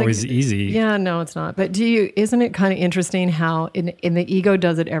funny, it's not always easy. Yeah, no, it's not. But isn't it kind of interesting how in the ego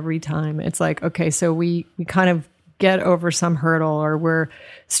does it every time? It's like, okay, so we kind of get over some hurdle, or we're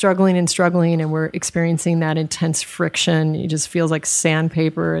struggling, and we're experiencing that intense friction. It just feels like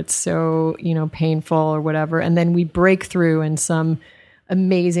sandpaper. It's so painful or whatever, and then we break through, and some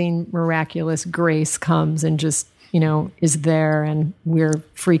amazing, miraculous grace comes and just, is there, and we're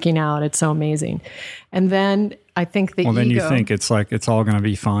freaking out. It's so amazing. And then I think the ego... Well, then you think it's like, it's all going to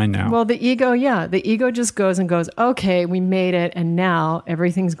be fine now. Well, the ego just goes and goes, okay, we made it, and now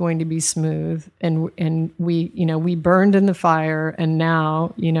everything's going to be smooth. And we burned in the fire, and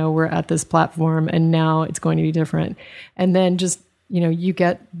now, we're at this platform, and now it's going to be different. And then just, you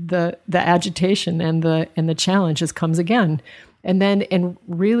get the agitation and the challenge just comes again. And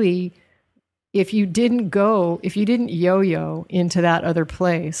really, if you didn't yo-yo into that other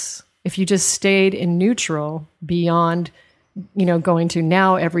place, if you just stayed in neutral beyond, going to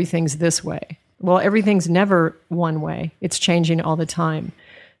now everything's this way. Well, everything's never one way. It's changing all the time.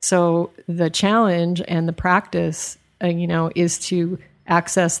 So the challenge and the practice, is to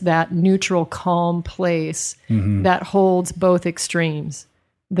access that neutral, calm place that holds both extremes,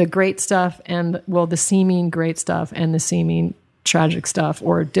 the great stuff and, the seeming great stuff and the seeming tragic stuff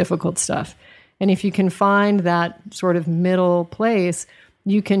or difficult stuff. And if you can find that sort of middle place,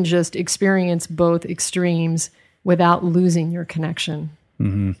 you can just experience both extremes without losing your connection.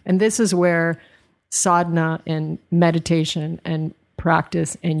 Mm-hmm. And this is where sadhana and meditation and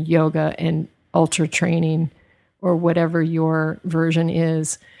practice and yoga and ultra training, or whatever your version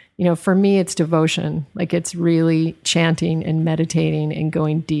is, for me, it's devotion. Like, it's really chanting and meditating and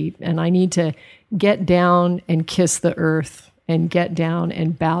going deep. And I need to get down and kiss the earth and get down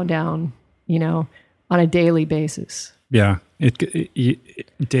and bow down, on a daily basis. Yeah.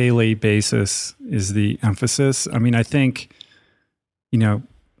 Daily basis is the emphasis. I mean, I think,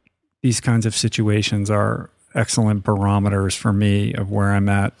 these kinds of situations are excellent barometers for me of where I'm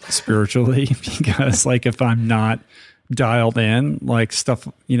at spiritually, because like, if I'm not dialed in, like stuff,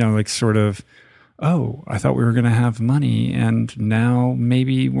 like sort of, oh, I thought we were going to have money and now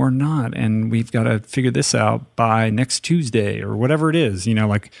maybe we're not. And we've got to figure this out by next Tuesday or whatever it is,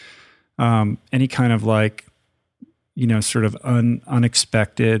 like any kind of like, sort of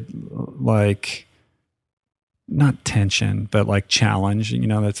unexpected, like not tension, but like challenge,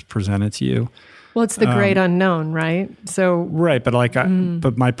 that's presented to you. Well, it's the great unknown, right? So, right. But like,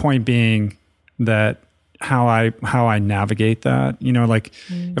 but my point being that how I navigate that,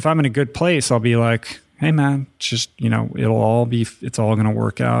 if I'm in a good place, I'll be like, hey man, just, it's all going to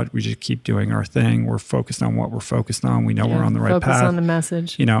work out. We just keep doing our thing. We're focused on what we're focused on. We know we're on the right path. Focus on the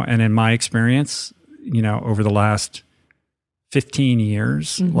message. And in my experience, over the last 15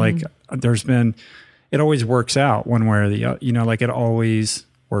 years, like it always works out one way or the other, like it always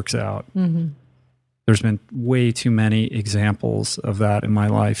works out. Mm-hmm. There's been way too many examples of that in my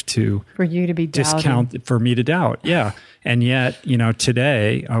life for you to be for me to doubt. Yeah. And yet,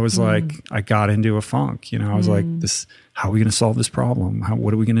 today I was like, I got into a funk, I was like, how are we going to solve this problem?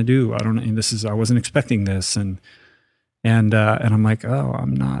 What are we going to do? I don't know. I wasn't expecting this. And I'm like, oh,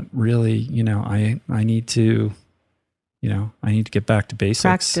 I'm not really, I need to, I need to get back to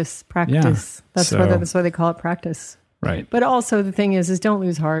basics. Practice. Yeah. That's why they call it practice. Right. But also the thing is don't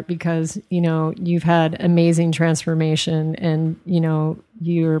lose heart, because, you've had amazing transformation, and,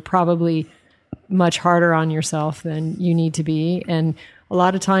 you're probably much harder on yourself than you need to be. And a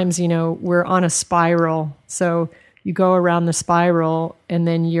lot of times, we're on a spiral. So you go around the spiral and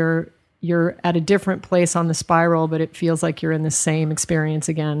then you're at a different place on the spiral, but it feels like you're in the same experience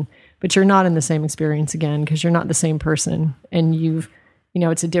again. But you're not in the same experience again, because you're not the same person. And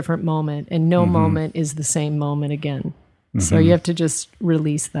it's a different moment, and no moment is the same moment again. Mm-hmm. So you have to just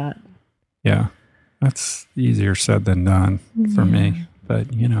release that. Yeah. That's easier said than done for me. But,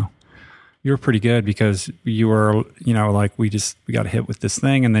 you're pretty good, because you were, like we got hit with this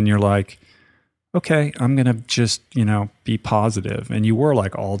thing, and then you're like, okay, I'm going to just, be positive. And you were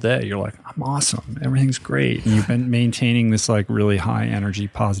like all day, you're like, I'm awesome. Everything's great. And you've been maintaining this like really high energy,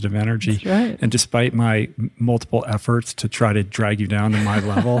 positive energy. That's right. And despite my multiple efforts to try to drag you down to my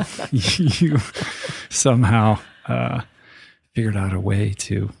level, you somehow figured out a way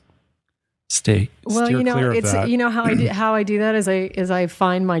to steer clear of that. How I do that is I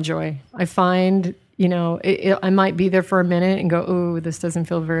find my joy. I find, I might be there for a minute and go, "Ooh, this doesn't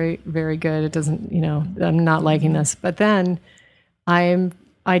feel very, very good. It doesn't, I'm not liking this." But then I'm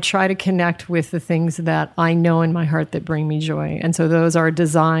I try to connect with the things that I know in my heart that bring me joy. And so those are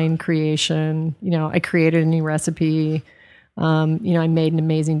design, creation. I created a new recipe. I made an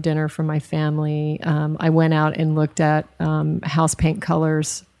amazing dinner for my family. I went out and looked at house paint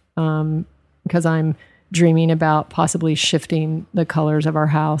colors because I'm dreaming about possibly shifting the colors of our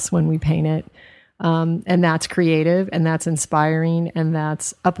house when we paint it. And that's creative, and that's inspiring, and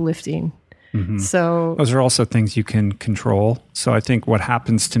that's uplifting. Mm-hmm. So those are also things you can control. So I think what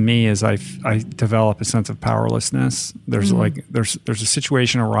happens to me is I develop a sense of powerlessness. There's there's a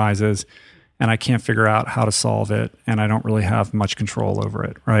situation arises, and I can't figure out how to solve it, and I don't really have much control over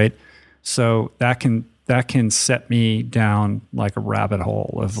it, right? So that can set me down like a rabbit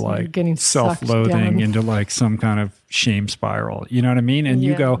hole of like getting self-loathing into like some kind of shame spiral. You know what I mean? And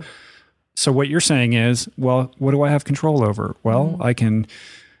you go, so what you're saying is, well, what do I have control over? Well, I can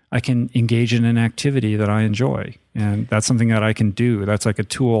engage in an activity that I enjoy, and that's something that I can do. That's like a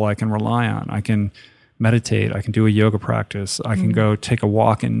tool I can rely on. I can meditate. I can do a yoga practice. I can go take a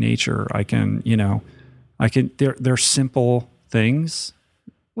walk in nature. They're simple things.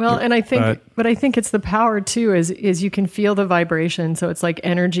 Well, and I think it's the power too, is you can feel the vibration. So it's like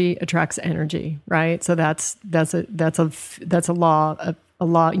energy attracts energy, right? So that's a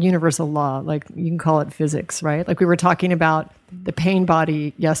law, universal law. Like you can call it physics, right? Like we were talking about the pain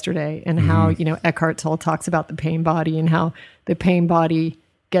body yesterday, and how Eckhart Tolle talks about the pain body, and how the pain body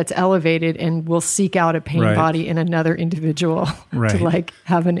gets elevated and will seek out a pain body in another individual to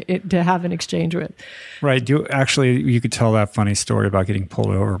have an exchange with. Right. You could tell that funny story about getting pulled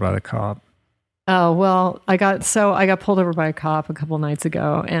over by the cop. Oh, well, I got pulled over by a cop a couple nights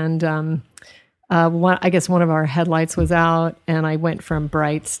ago, and I guess one of our headlights was out, and I went from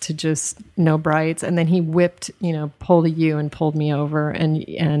brights to just no brights, and then he pulled a U and pulled me over, and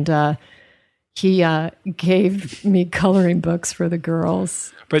he gave me coloring books for the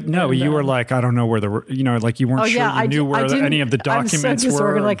girls. But no, you were like, I don't know where you weren't sure you knew where any of the documents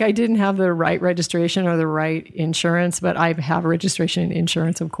were. Like I didn't have the right registration or the right insurance, but I have registration and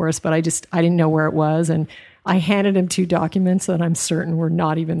insurance, of course, but I didn't know where it was. And I handed him 2 documents that I'm certain were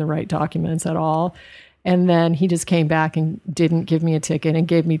not even the right documents at all. And then he just came back and didn't give me a ticket and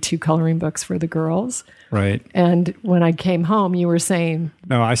gave me 2 coloring books for the girls. Right. And when I came home, you were saying...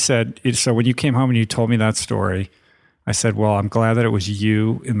 No, I said, so when you came home and you told me that story, I said, well, I'm glad that it was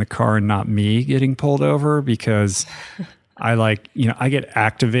you in the car and not me getting pulled over, because I get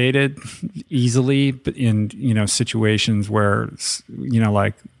activated easily in, situations where,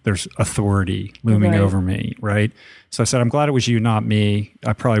 there's authority looming over me. Right. So I said, I'm glad it was you, not me.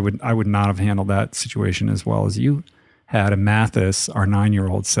 I would not have handled that situation as well as you had. And Mathis, our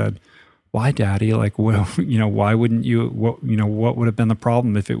 9-year-old, said, why, Daddy? Like, well, why wouldn't you? What would have been the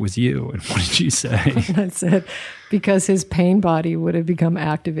problem if it was you? And what did you say? I said, because his pain body would have become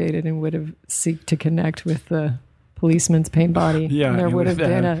activated and would have seeked to connect with the policeman's pain body. Yeah, and there would have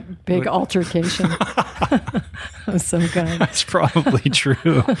been a big altercation of some kind. That's probably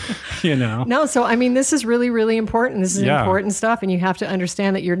true. No, so I mean, this is really, really important. This is important stuff, and you have to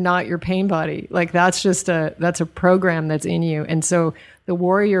understand that you're not your pain body. Like that's a program that's in you, and so the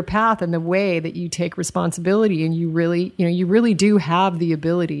warrior path and the way that you take responsibility, and you really do have the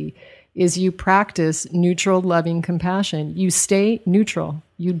ability, is you practice neutral, loving compassion. You stay neutral.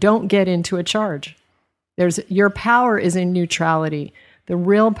 You don't get into a charge. Your power is in neutrality. The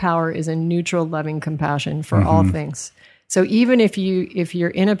real power is in neutral, loving compassion for all things. So even if you're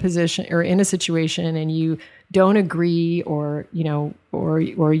in a position or in a situation and you don't agree, or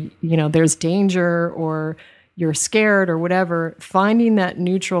there's danger, or you're scared or whatever, finding that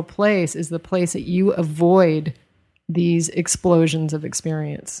neutral place is the place that you avoid these explosions of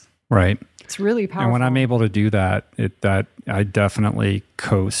experience. Right. It's really powerful. And when I'm able to do that, I definitely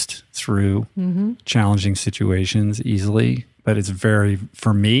coast through challenging situations easily. But it's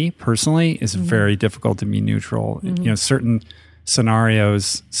for me personally, it's very difficult to be neutral. Certain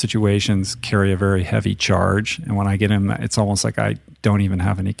scenarios, situations carry a very heavy charge. And when I get in, it's almost like I don't even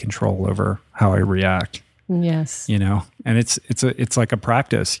have any control over how I react. Yes. And it's like a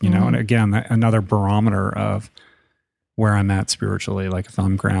practice, and again, another barometer of where I'm at spiritually. Like if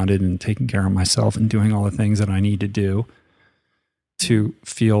I'm grounded and taking care of myself and doing all the things that I need to do to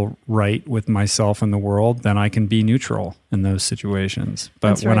feel right with myself and the world, then I can be neutral in those situations.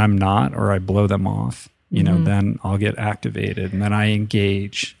 But when I'm not, or I blow them off, then I'll get activated, and then I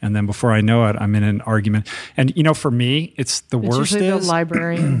engage. And then before I know it, I'm in an argument. And, for me, it's worst is the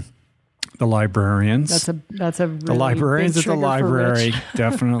librarian. The librarians. That's a really the librarians big at the library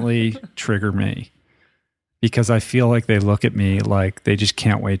definitely trigger me, because I feel like they look at me like they just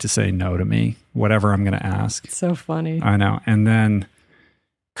can't wait to say no to me, whatever I'm going to ask. It's so funny. I know. And then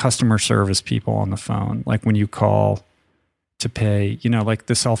customer service people on the phone, like when you call to pay, like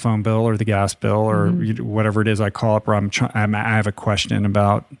the cell phone bill or the gas bill or whatever it is. I call up where I have a question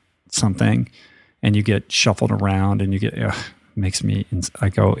about something, and you get shuffled around, and you get I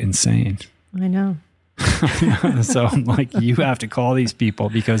go insane. I know. So I'm like, you have to call these people,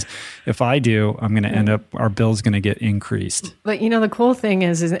 because if I do, I'm going to end up, our bill's going to get increased. But the cool thing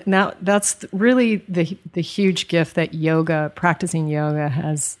is now that's really the huge gift that practicing yoga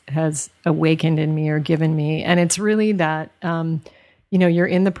has awakened in me or given me. And it's really that, you're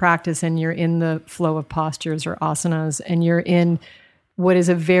in the practice and you're in the flow of postures or asanas, and you're in what is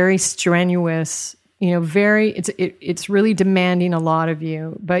a very strenuous, it's really demanding a lot of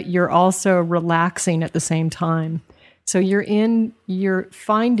you, but you're also relaxing at the same time. So you're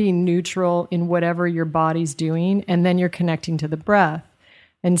finding neutral in whatever your body's doing, and then you're connecting to the breath.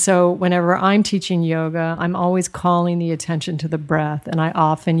 And so whenever I'm teaching yoga, I'm always calling the attention to the breath, and I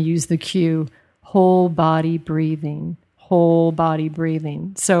often use the cue, whole body breathing, whole body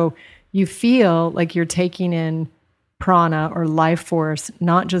breathing. So you feel like you're taking in prana or life force,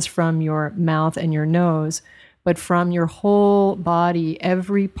 not just from your mouth and your nose, but from your whole body.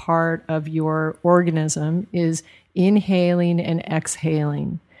 Every part of your organism is inhaling and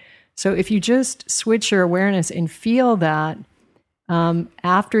exhaling. So if you just switch your awareness and feel that,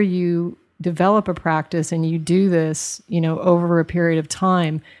 after you develop a practice and you do this, over a period of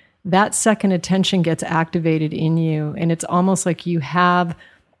time, that second attention gets activated in you. And it's almost like you have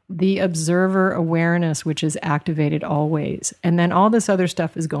the observer awareness, which is activated always. And then all this other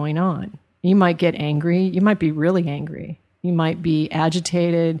stuff is going on. You might get angry. You might be really angry. You might be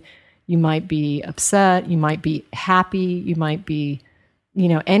agitated. You might be upset. You might be happy. You might be,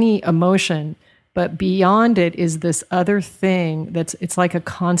 any emotion. But beyond it is this other thing it's like a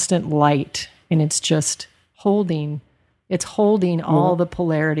constant light, and it's just holding all the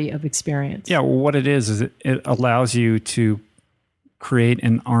polarity of experience. Yeah. Well, what it is it allows you to create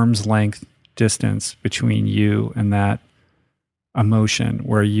an arm's length distance between you and that emotion,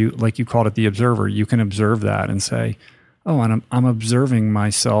 where you, like you called it, the observer. You can observe that and say, oh, and I'm observing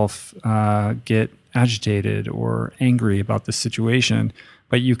myself get agitated or angry about the situation,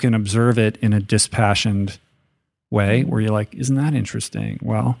 but you can observe it in a dispassionate way where you're like, isn't that interesting?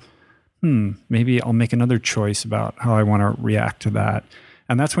 Well, maybe I'll make another choice about how I want to react to that.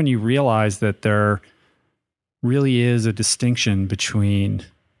 And that's when you realize that there really is a distinction between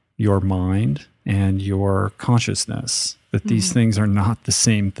your mind and your consciousness, that these things are not the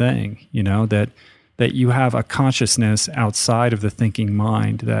same thing, that you have a consciousness outside of the thinking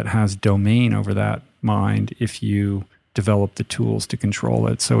mind that has domain over that mind if you develop the tools to control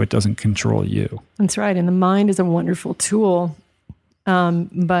it so it doesn't control you. That's right. And the mind is a wonderful tool,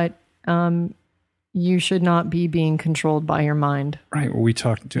 but you should not be being controlled by your mind. Right. Well, we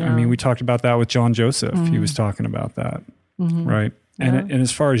talked about that with John Joseph. He was talking about that. Right. And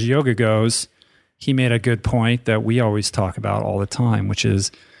as far as yoga goes, he made a good point that we always talk about all the time, which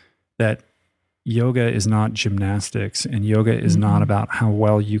is that yoga is not gymnastics, and yoga is not about how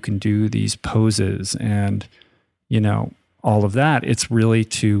well you can do these poses and, all of that. It's really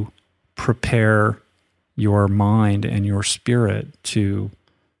to prepare your mind and your spirit to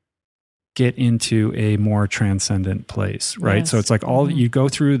get into a more transcendent place, right? Yes. So it's like you go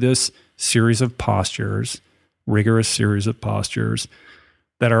through this series of postures, rigorous series of postures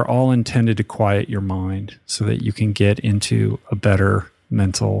that are all intended to quiet your mind so that you can get into a better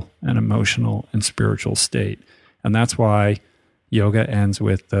mental and emotional and spiritual state. And that's why yoga ends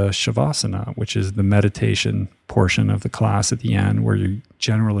with the Shavasana, which is the meditation portion of the class at the end, where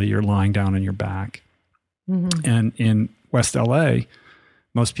you're lying down on your back. And in West LA,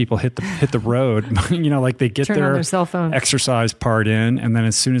 most people hit the road, like they get their cell phone exercise part in, and then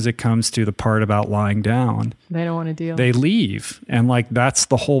as soon as it comes to the part about lying down, they don't want to deal. They leave. And like that's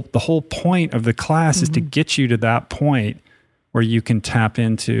the whole point of the class is to get you to that point where you can tap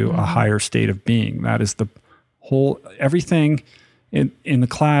into a higher state of being. That is the whole, everything in the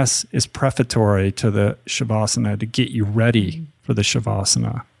class is prefatory to the Shavasana to get you ready for the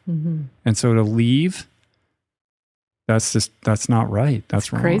Shavasana. And so to leave, that's not right.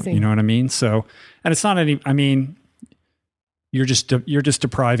 That's wrong. Crazy. You know what I mean? So, and it's not you're just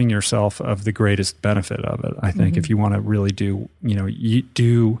depriving yourself of the greatest benefit of it. I think if you want to really do, you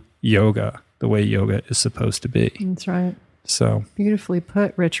do yoga the way yoga is supposed to be. That's right. So beautifully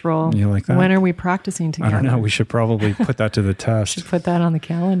put, Rich Roll. You like that? When are we practicing together? I don't know. We should probably put that to the test. Should put that on the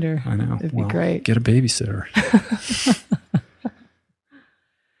calendar. I know. It'd be great. Get a babysitter.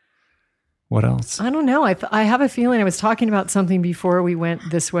 What else? I don't know. I have a feeling I was talking about something before we went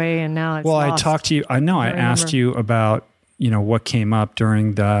this way, and now it's lost. I talked to you. I know. I asked you about what came up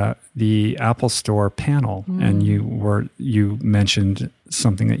during the Apple Store panel, and you mentioned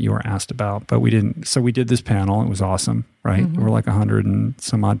something that you were asked about, but we didn't. So we did this panel. It was awesome, right? There were like 100 and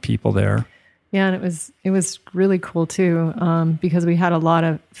some odd people there. Yeah, and it was really cool too, because we had a lot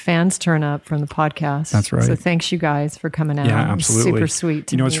of fans turn up from the podcast. That's right. So thanks you guys for coming out. Yeah, absolutely. Super sweet.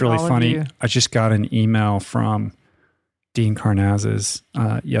 To what's meet really all of funny? you. I just got an email from Dean Karnazes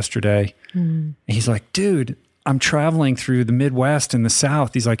yesterday. And he's like, dude, I'm traveling through the Midwest and the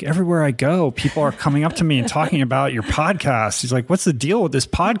South. He's like, everywhere I go, people are coming up to me and talking about your podcast. He's like, what's the deal with this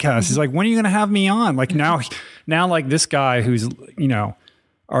podcast? He's like, when are you going to have me on? Like now like this guy who's,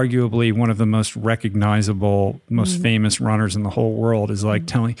 arguably one of the most recognizable, most famous runners in the whole world is like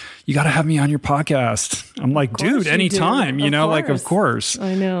telling, you got to have me on your podcast. I'm like, dude, anytime, of course.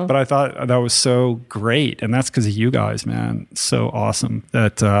 I know. But I thought that was so great. And that's because of you guys, man. So awesome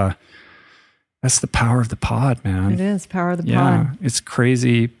that, that's the power of the pod, man. It is power of the pod. Yeah, it's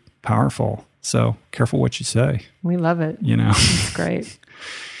crazy powerful. So careful what you say. We love it. It's great.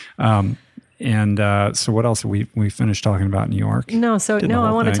 And so what else? We finished talking about New York. I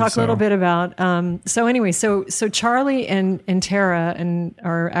want to talk a little bit about, so Charlie and Tara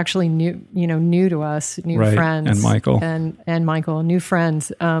are actually new to us, friends. And Michael. And Michael, new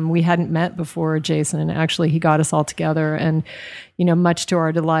friends. We hadn't met before Jason. Actually, he got us all together, and, much to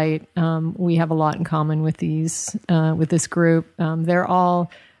our delight, we have a lot in common with this group. They're all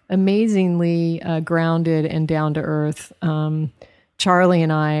amazingly grounded and down to earth. Charlie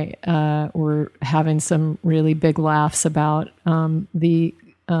and I were having some really big laughs about the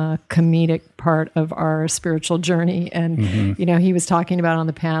comedic part of our spiritual journey. And, he was talking about on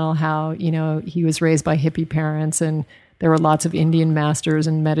the panel how, he was raised by hippie parents, and there were lots of Indian masters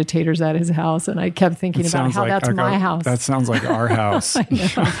and meditators at his house. And I kept thinking about how that's my house. That sounds like our house. I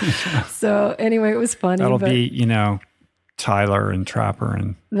know. So anyway, it was funny. That'll be, Tyler and Trapper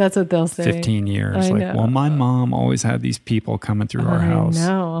and that's what they'll say. 15 years. My mom always had these people coming through our house.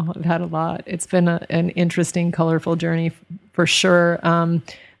 No, I've had a lot. It's been an interesting, colorful journey for sure.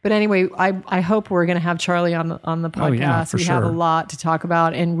 But anyway, I hope we're going to have Charlie on the podcast. Oh, yeah, for sure. Have a lot to talk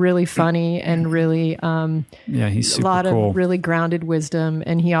about, and really funny, and really he's super a lot cool. of really grounded wisdom,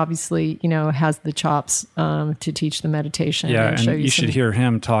 and he obviously has the chops to teach the meditation. Yeah, and show you should hear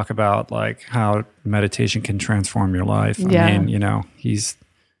him talk about like how meditation can transform your life. I mean,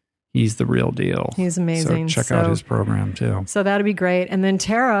 he's the real deal. He's amazing. So check out his program too. So that'd be great. And then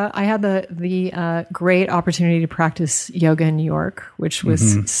Tara, I had the great opportunity to practice yoga in New York, which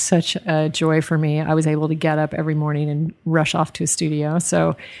was such a joy for me. I was able to get up every morning and rush off to a studio.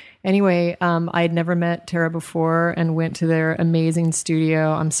 So anyway, I had never met Tara before and went to their amazing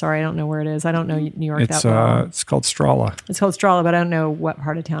studio. I'm sorry, I don't know where it is. I don't know New York that well. It's called Strala. It's called Strala, but I don't know what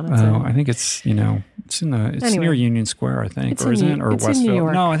part of town it's in. I think it's near Union Square, I think, or isn't it? Or it's Westfield? In New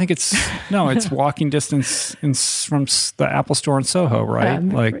York. No, I think it's walking distance from the Apple Store in Soho, right?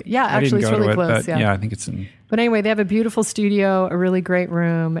 Actually, it's really close. I think it's in. But anyway, they have a beautiful studio, a really great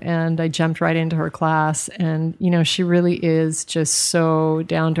room, and I jumped right into her class. And, she really is just so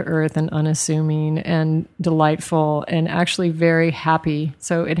down to earth and unassuming and delightful and actually very happy.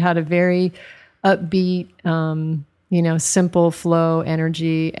 So it had a very upbeat, simple flow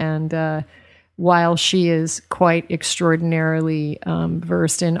energy. And while she is quite extraordinarily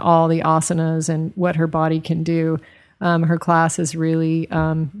versed in all the asanas and what her body can do, her class is really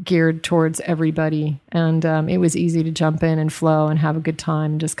geared towards everybody, and it was easy to jump in and flow and have a good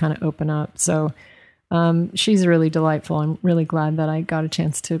time and just kind of open up. So she's really delightful. I'm really glad that I got a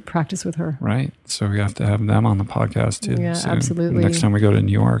chance to practice with her. Right. So we have to have them on the podcast too. Yeah, soon. Absolutely. Next time we go to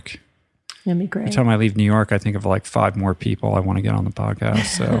New York. That'd be great. Every time I leave New York, I think of like 5 more people I want to get on the podcast.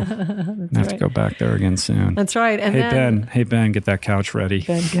 So I have to go back there again soon. That's right. And Hey, Ben, get that couch ready.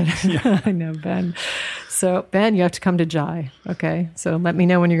 Ben, get it. I know, Ben. So, Ben, you have to come to Jai. Okay. So let me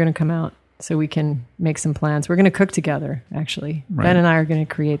know when you're going to come out so we can make some plans. We're going to cook together, actually. Right. Ben and I are going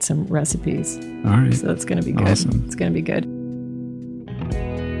to create some recipes. All right. So it's going to be good. Awesome. It's going to be good.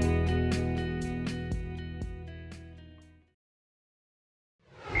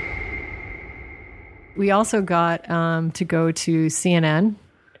 We also got to go to CNN.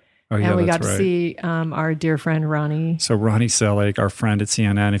 Oh, yeah, and we got to right. see our dear friend Ronnie. So Ronnie Selleck, our friend at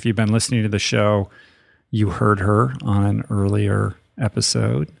CNN, if you've been listening to the show, you heard her on an earlier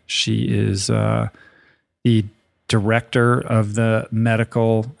episode. She is the director of the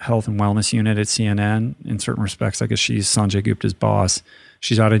medical health and wellness unit at CNN. In certain respects, I guess she's Sanjay Gupta's boss.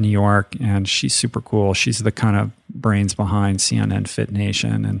 She's out of New York, and she's super cool. She's the kind of brains behind CNN Fit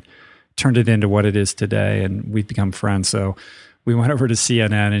Nation and turned it into what it is today, and we've become friends. So we went over to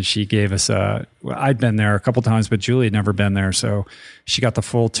CNN and she gave us I'd been there a couple times, but Julie had never been there. So she got the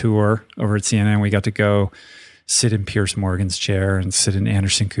full tour over at CNN. We got to go sit in Pierce Morgan's chair and sit in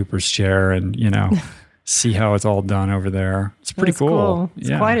Anderson Cooper's chair and, see how it's all done over there. It's pretty cool. It's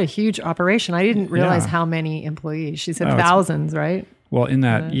quite a huge operation. I didn't realize how many employees. She said thousands, right? Well, in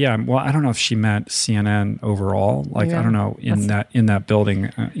that, well, I don't know if she meant CNN overall. Like, I don't know, in that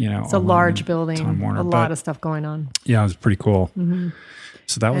building, it's a large building, a lot of stuff going on. Yeah, it was pretty cool. Mm-hmm.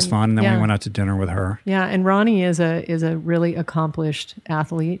 So that was fun. And then we went out to dinner with her. Yeah, and Ronnie is a really accomplished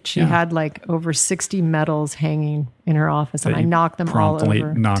athlete. She had like over 60 medals hanging in her office, and I knocked them all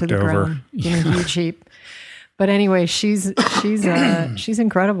over to the ground. Huge heap. But anyway, she's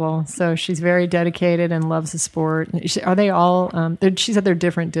incredible. So she's very dedicated and loves the sport. Are they all? She said they're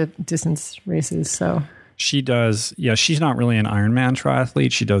different distance races. So she does. Yeah, she's not really an Ironman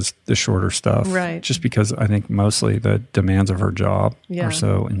triathlete. She does the shorter stuff, right? Just because I think mostly the demands of her job are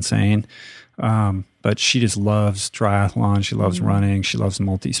so insane. But she just loves triathlon. She loves running. She loves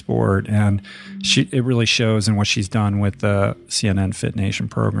multi-sport, and it really shows in what she's done with the CNN Fit Nation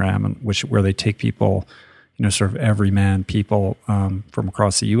program, where they take people, sort of everyman people from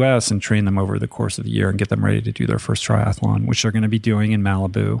across the U.S. and train them over the course of the year and get them ready to do their first triathlon, which they're going to be doing in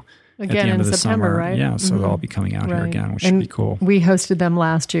Malibu again at the end of the September, summer. right? Yeah, so they'll all be coming out here again, which should be cool. We hosted them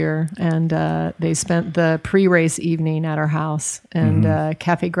last year, and they spent the pre-race evening at our house, and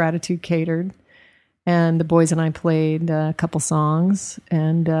Cafe Gratitude catered, and the boys and I played a couple songs,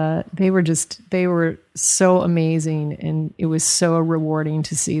 and they were so amazing, and it was so rewarding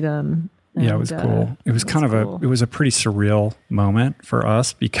to see them. And, it was cool. It was it was a pretty surreal moment for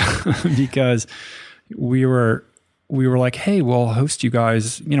us because we were like, hey, we'll host you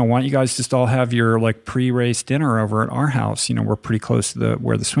guys. Why don't you guys just all have your like pre-race dinner over at our house? We're pretty close to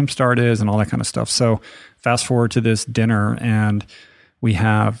where the swim start is and all that kind of stuff. So fast forward to this dinner, and we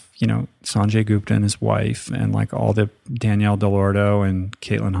have, Sanjay Gupta and his wife, and like all the Danielle Delordo and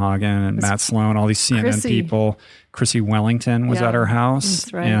Caitlin Hagen and Matt Sloan, all these CNN people. Chrissy Wellington was at our house.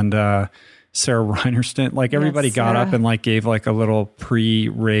 That's right. And Sarah Reinerston, like everybody got up and like gave like a little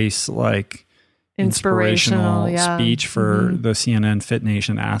pre-race like inspirational speech for the CNN Fit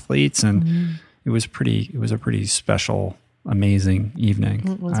Nation athletes, and it was a pretty special, amazing evening.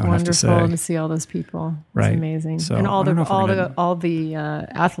 It was wonderful to see all those people. It was amazing. So, and all the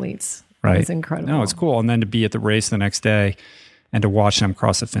athletes. Right. It was incredible. No, it's cool. And then to be at the race the next day and to watch them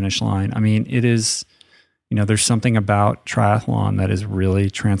cross the finish line. I mean, it is, there's something about triathlon that is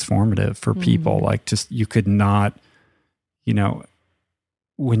really transformative for people. Like just, you could not,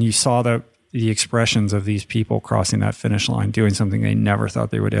 when you saw the expressions of these people crossing that finish line, doing something they never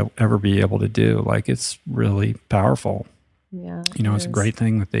thought they would ever be able to do, like it's really powerful. Yeah. It's a great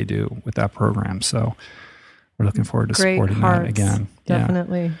thing that they do with that program. So we're looking forward to supporting that again.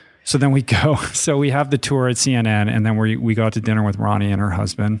 Definitely. Yeah. So then we go, we have the tour at CNN, and then we go out to dinner with Ronnie and her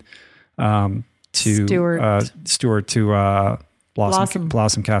husband, Stuart to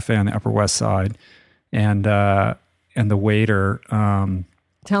Blossom Cafe on the Upper West Side. And the waiter,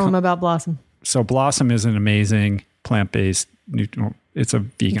 tell them about Blossom. So Blossom is an amazing plant-based, it's a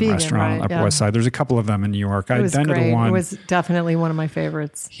vegan restaurant on the Upper West Side. There's a couple of them in New York. I'd been to the one. It was definitely one of my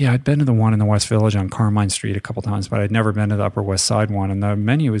favorites. Yeah, I'd been to the one in the West Village on Carmine Street a couple times, but I'd never been to the Upper West Side one. And the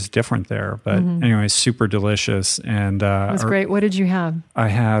menu was different there. But anyway, super delicious. And it was great. What did you have? I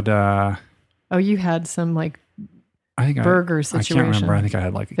had... you had some burger situation. I can't remember. I think I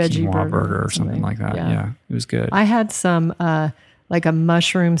had like a veggie quinoa burger or something like that. Yeah, it was good. I had some... like a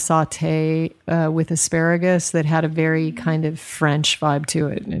mushroom saute with asparagus that had a very kind of French vibe to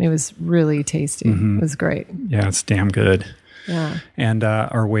it. And it was really tasty. It was great. Yeah, it's damn good. Yeah. And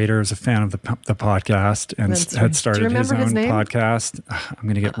our waiter is a fan of the podcast and had started his own podcast. I'm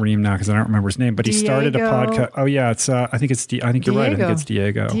going to get reamed now because I don't remember his name, but he started a podcast. Oh yeah, it's I think you're right. I think it's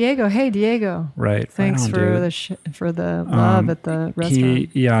Diego. Diego, hey Diego. Right. Thanks for the love at the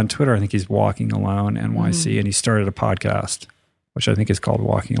restaurant. On Twitter, I think he's Walking Alone NYC, and he started a podcast, which I think is called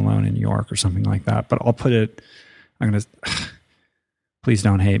Walking Alone in New York or something like that. But I'll put it, please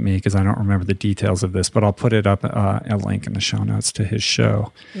don't hate me because I don't remember the details of this, but I'll put it up, a link in the show notes to his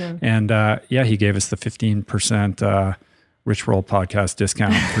show. Yeah. And he gave us the 15% Rich Roll podcast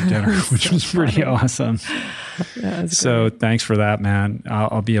discount for dinner, which was pretty awesome. So thanks for that, man.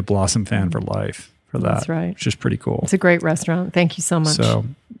 I'll be a Blossom fan for life for that. That's right. Which is pretty cool. It's a great restaurant. Thank you so much.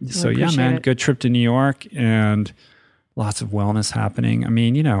 So yeah, man, good trip to New York and lots of wellness happening. I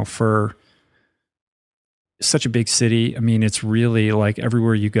mean, such a big city. I mean, it's really like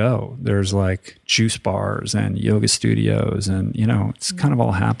everywhere you go, there's like juice bars and yoga studios, and it's kind of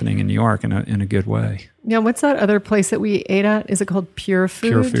all happening in New York in a good way. Yeah. What's that other place that we ate at? Is it called Pure Food?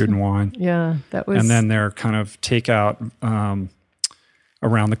 Pure Food and Wine. Yeah, that was. And then their kind of takeout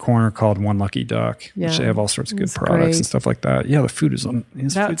around the corner called One Lucky Duck, which they have all sorts of good products and stuff like that. Yeah, the food is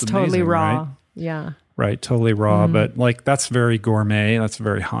that's totally amazing, raw. Right? Yeah. Right, totally raw, but like that's very gourmet. That's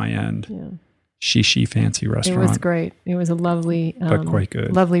very high end. Yeah. Shishi fancy restaurant. It was great. It was a lovely, but quite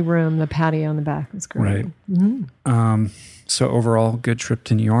good. Lovely room. The patio in the back was great. Right. Mm-hmm. So overall, good trip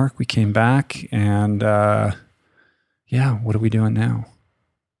to New York. We came back, and what are we doing now?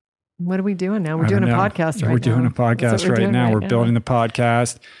 What are we doing now? We're doing a podcast right now. We're doing a podcast right now. We're building the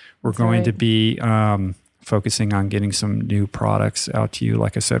podcast. We're going to be focusing on getting some new products out to you.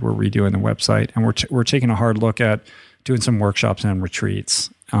 Like I said, we're redoing the website, and we're taking a hard look at doing some workshops and retreats.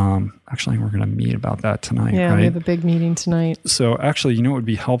 Actually, we're going to meet about that tonight. Yeah, right? We have a big meeting tonight. So actually, what would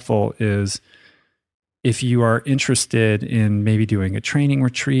be helpful is if you are interested in maybe doing a training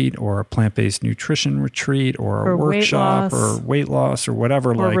retreat or a plant-based nutrition retreat or a workshop or weight loss or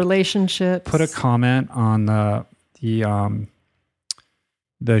whatever, or relationships, put a comment on the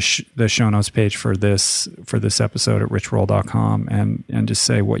show notes page for this episode at richroll.com and just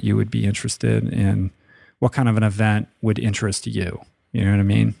say what you would be interested in, what kind of an event would interest you. You know what I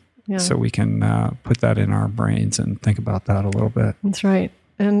mean? Yeah. So we can put that in our brains and think about that a little bit. That's right.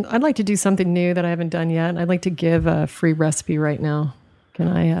 And I'd like to do something new that I haven't done yet. I'd like to give a free recipe right now. Can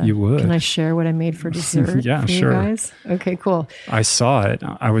I? You would. Can I share what I made for dessert? Yeah, for sure. You guys? Okay, cool. I saw it.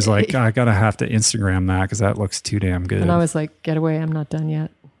 I was like, I gotta have to Instagram that because that looks too damn good. And I was like, get away! I'm not done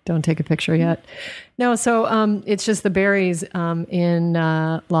yet. Don't take a picture yet. No, so it's just the berries in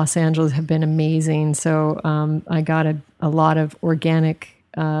Los Angeles have been amazing. So I got a lot of organic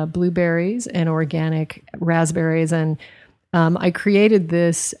blueberries and organic raspberries, and I created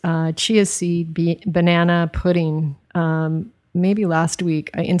this chia seed banana pudding. Maybe last week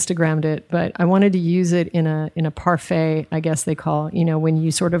I Instagrammed it, but I wanted to use it in a parfait, I guess they call, when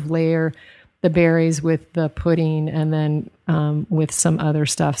you sort of layer the berries with the pudding and then with some other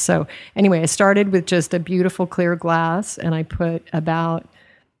stuff. So anyway, I started with just a beautiful clear glass, and I put about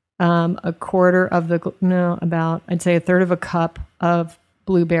I'd say a third of a cup of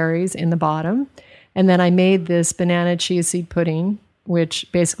blueberries in the bottom. And then I made this banana chia seed pudding, which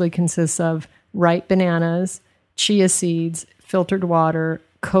basically consists of ripe bananas, chia seeds, filtered water,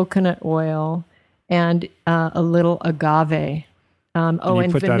 coconut oil, and a little agave. And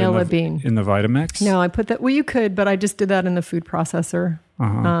vanilla bean. In the Vitamix? No, I put that. Well, you could, but I just did that in the food processor.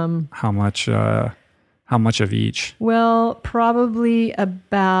 How much of each? Well, probably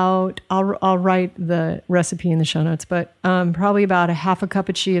about. I'll write the recipe in the show notes, but probably about a half a cup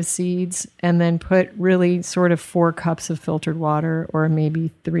of chia seeds, and then put really sort of 4 cups of filtered water, or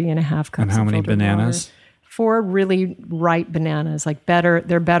maybe 3.5 cups. And how many bananas? Water. 4 really ripe bananas, like better.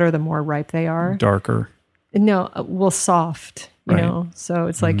 They're better the more ripe they are. Darker. No, soft. You know, so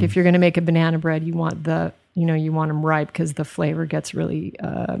it's like if you're going to make a banana bread, you want you want them ripe because the flavor gets really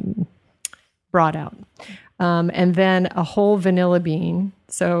brought out. And then a whole vanilla bean.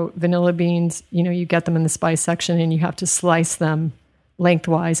 So vanilla beans, you get them in the spice section, and you have to slice them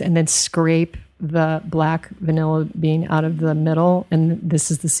lengthwise and then scrape the black vanilla bean out of the middle. And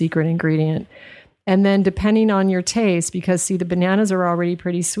this is the secret ingredient. And then depending on your taste, because the bananas are already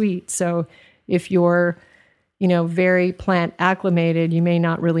pretty sweet. So if you're very plant acclimated, you may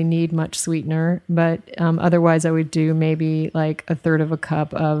not really need much sweetener, but otherwise I would do maybe like a third of a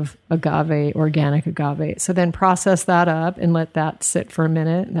cup of organic agave. So then process that up and let that sit for a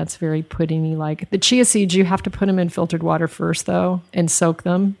minute. That's very puddingy like. The chia seeds, you have to put them in filtered water first though, and soak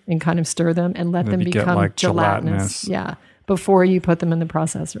them and kind of stir them and let them become like gelatinous. Yeah, before you put them in the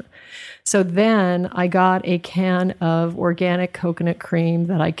processor. So then I got a can of organic coconut cream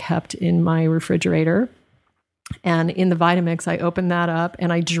that I kept in my refrigerator. And in the Vitamix, I opened that up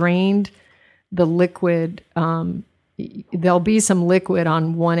and I drained the liquid. There'll be some liquid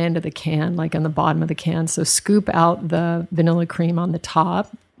on one end of the can, like on the bottom of the can. So scoop out the vanilla cream on the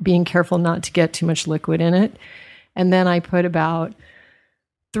top, being careful not to get too much liquid in it. And then I put about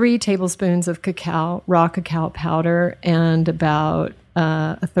 3 tablespoons of raw cacao powder, and about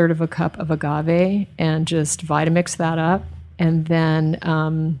a third of a cup of agave, and just Vitamix that up. And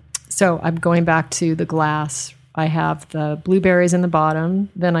then, so I'm going back to the glass. I have the blueberries in the bottom.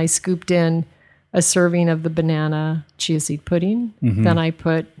 Then I scooped in a serving of the banana chia seed pudding. Mm-hmm. Then I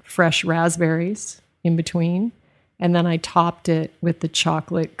put fresh raspberries in between. And then I topped it with the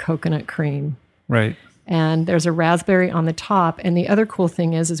chocolate coconut cream. Right. And there's a raspberry on the top. And the other cool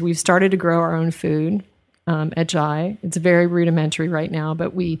thing is we've started to grow our own food. at Jai. It's very rudimentary right now,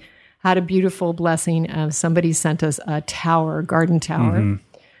 but we had a beautiful blessing of somebody sent us a garden tower.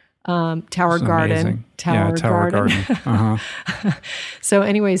 Tower garden. Tower garden. Uh-huh. So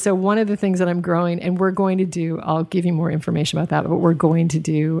anyway, so one of the things that I'm growing, and we're going to do, I'll give you more information about that, but we're going to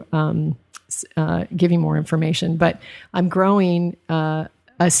do, give you more information, but I'm growing a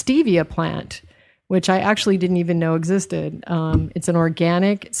stevia plant, which I actually didn't even know existed. It's an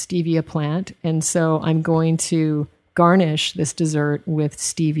organic stevia plant. And so I'm going to garnish this dessert with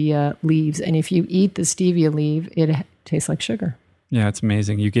stevia leaves. And if you eat the stevia leaf, it tastes like sugar. Yeah, it's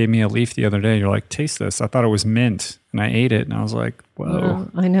amazing. You gave me a leaf the other day. You're like, taste this. I thought it was mint. And I ate it and I was like, whoa.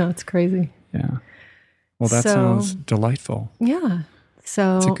 I know. It's crazy. Yeah. Well, that sounds delightful. Yeah.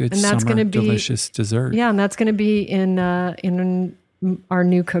 So, it's a good and that's summer delicious dessert. Yeah. And that's going to be in our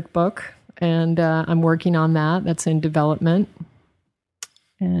new cookbook. And I'm working on that. That's in development.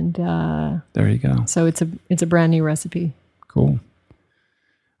 And there you go. So it's a brand new recipe. Cool.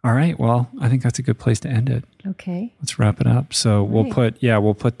 All right. Well, I think that's a good place to end it. Okay. Let's wrap it up. So we'll put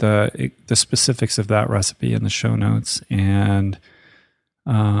the specifics of that recipe in the show notes, and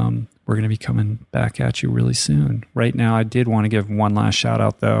we're going to be coming back at you really soon. Right now, I did want to give one last shout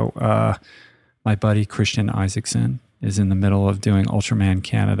out though. My buddy Christian Isaacson is in the middle of doing Ultraman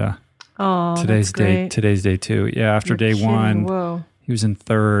Canada. Oh, today's day 2. Yeah, after day 1, whoa, he was in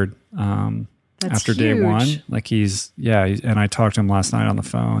 3rd. That's after huge. day 1, like and I talked to him last night on the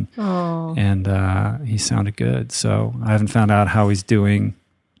phone. Oh, and he sounded good. So I haven't found out how he's doing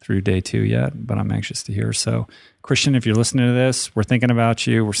through day 2 yet, but I'm anxious to hear. So Christian, if you're listening to this, we're thinking about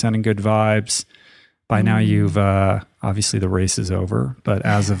you. We're sending good vibes. By now you've, obviously the race is over, but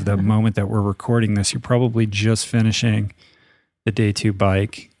as of the moment that we're recording this, you're probably just finishing the day 2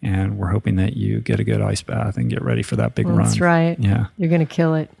 bike, and we're hoping that you get a good ice bath and get ready for that big run. That's right. Yeah. You're going to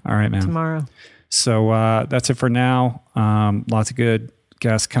kill it. All right, man. Tomorrow. So that's it for now. Lots of good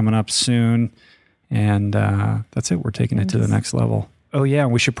guests coming up soon. And that's it. We're taking it to the next level. Oh, yeah.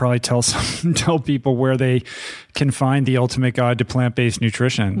 We should probably tell people where they can find the ultimate guide to plant-based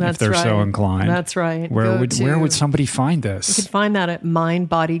nutrition if they're so inclined. That's right. Where would somebody find this? You could find that at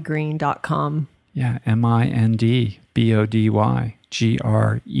mindbodygreen.com. Yeah,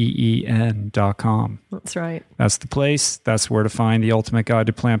 mindbodygreen.com. That's right. That's the place. That's where to find the ultimate guide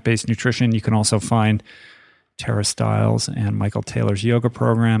to plant-based nutrition. You can also find Tara Stiles and Michael Taylor's yoga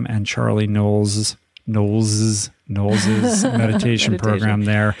program and Charlie Knowles' meditation program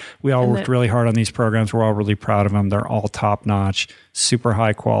there. We all worked really hard on these programs. We're all really proud of them. They're all top-notch, super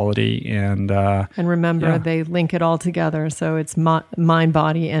high quality. And remember, they link it all together. So it's mind,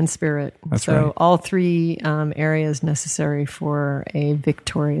 body, and spirit. That's right. All 3 areas necessary for a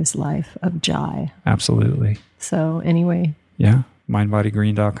victorious life of Jai. Absolutely. So anyway. Yeah,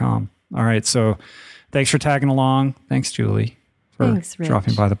 mindbodygreen.com. All right, so thanks for tagging along. Thanks, Julie. Thanks, Rich.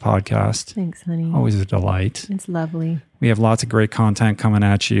 Dropping by the podcast. Thanks, honey. Always a delight. It's lovely. We have lots of great content coming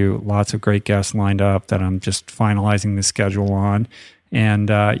at you, lots of great guests lined up that I'm just finalizing the schedule on.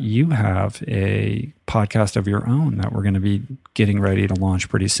 And you have a podcast of your own that we're going to be getting ready to launch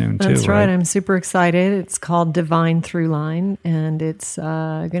pretty soon, too. That's right. I'm super excited. It's called Divine Throughline, and it's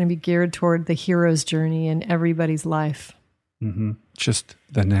going to be geared toward the hero's journey in everybody's life. Mm-hmm. Just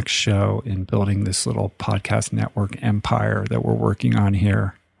the next show in building this little podcast network empire that we're working on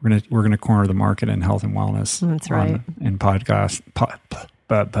here. We're gonna corner the market in health and wellness. That's right. In podcasting.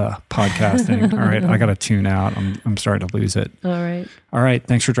 All right, I got to tune out. I'm starting to lose it. All right.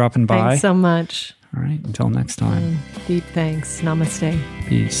 Thanks for dropping by. Thanks so much. All right. Until next time. Deep thanks. Namaste.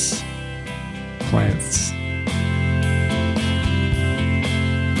 Peace. Plants.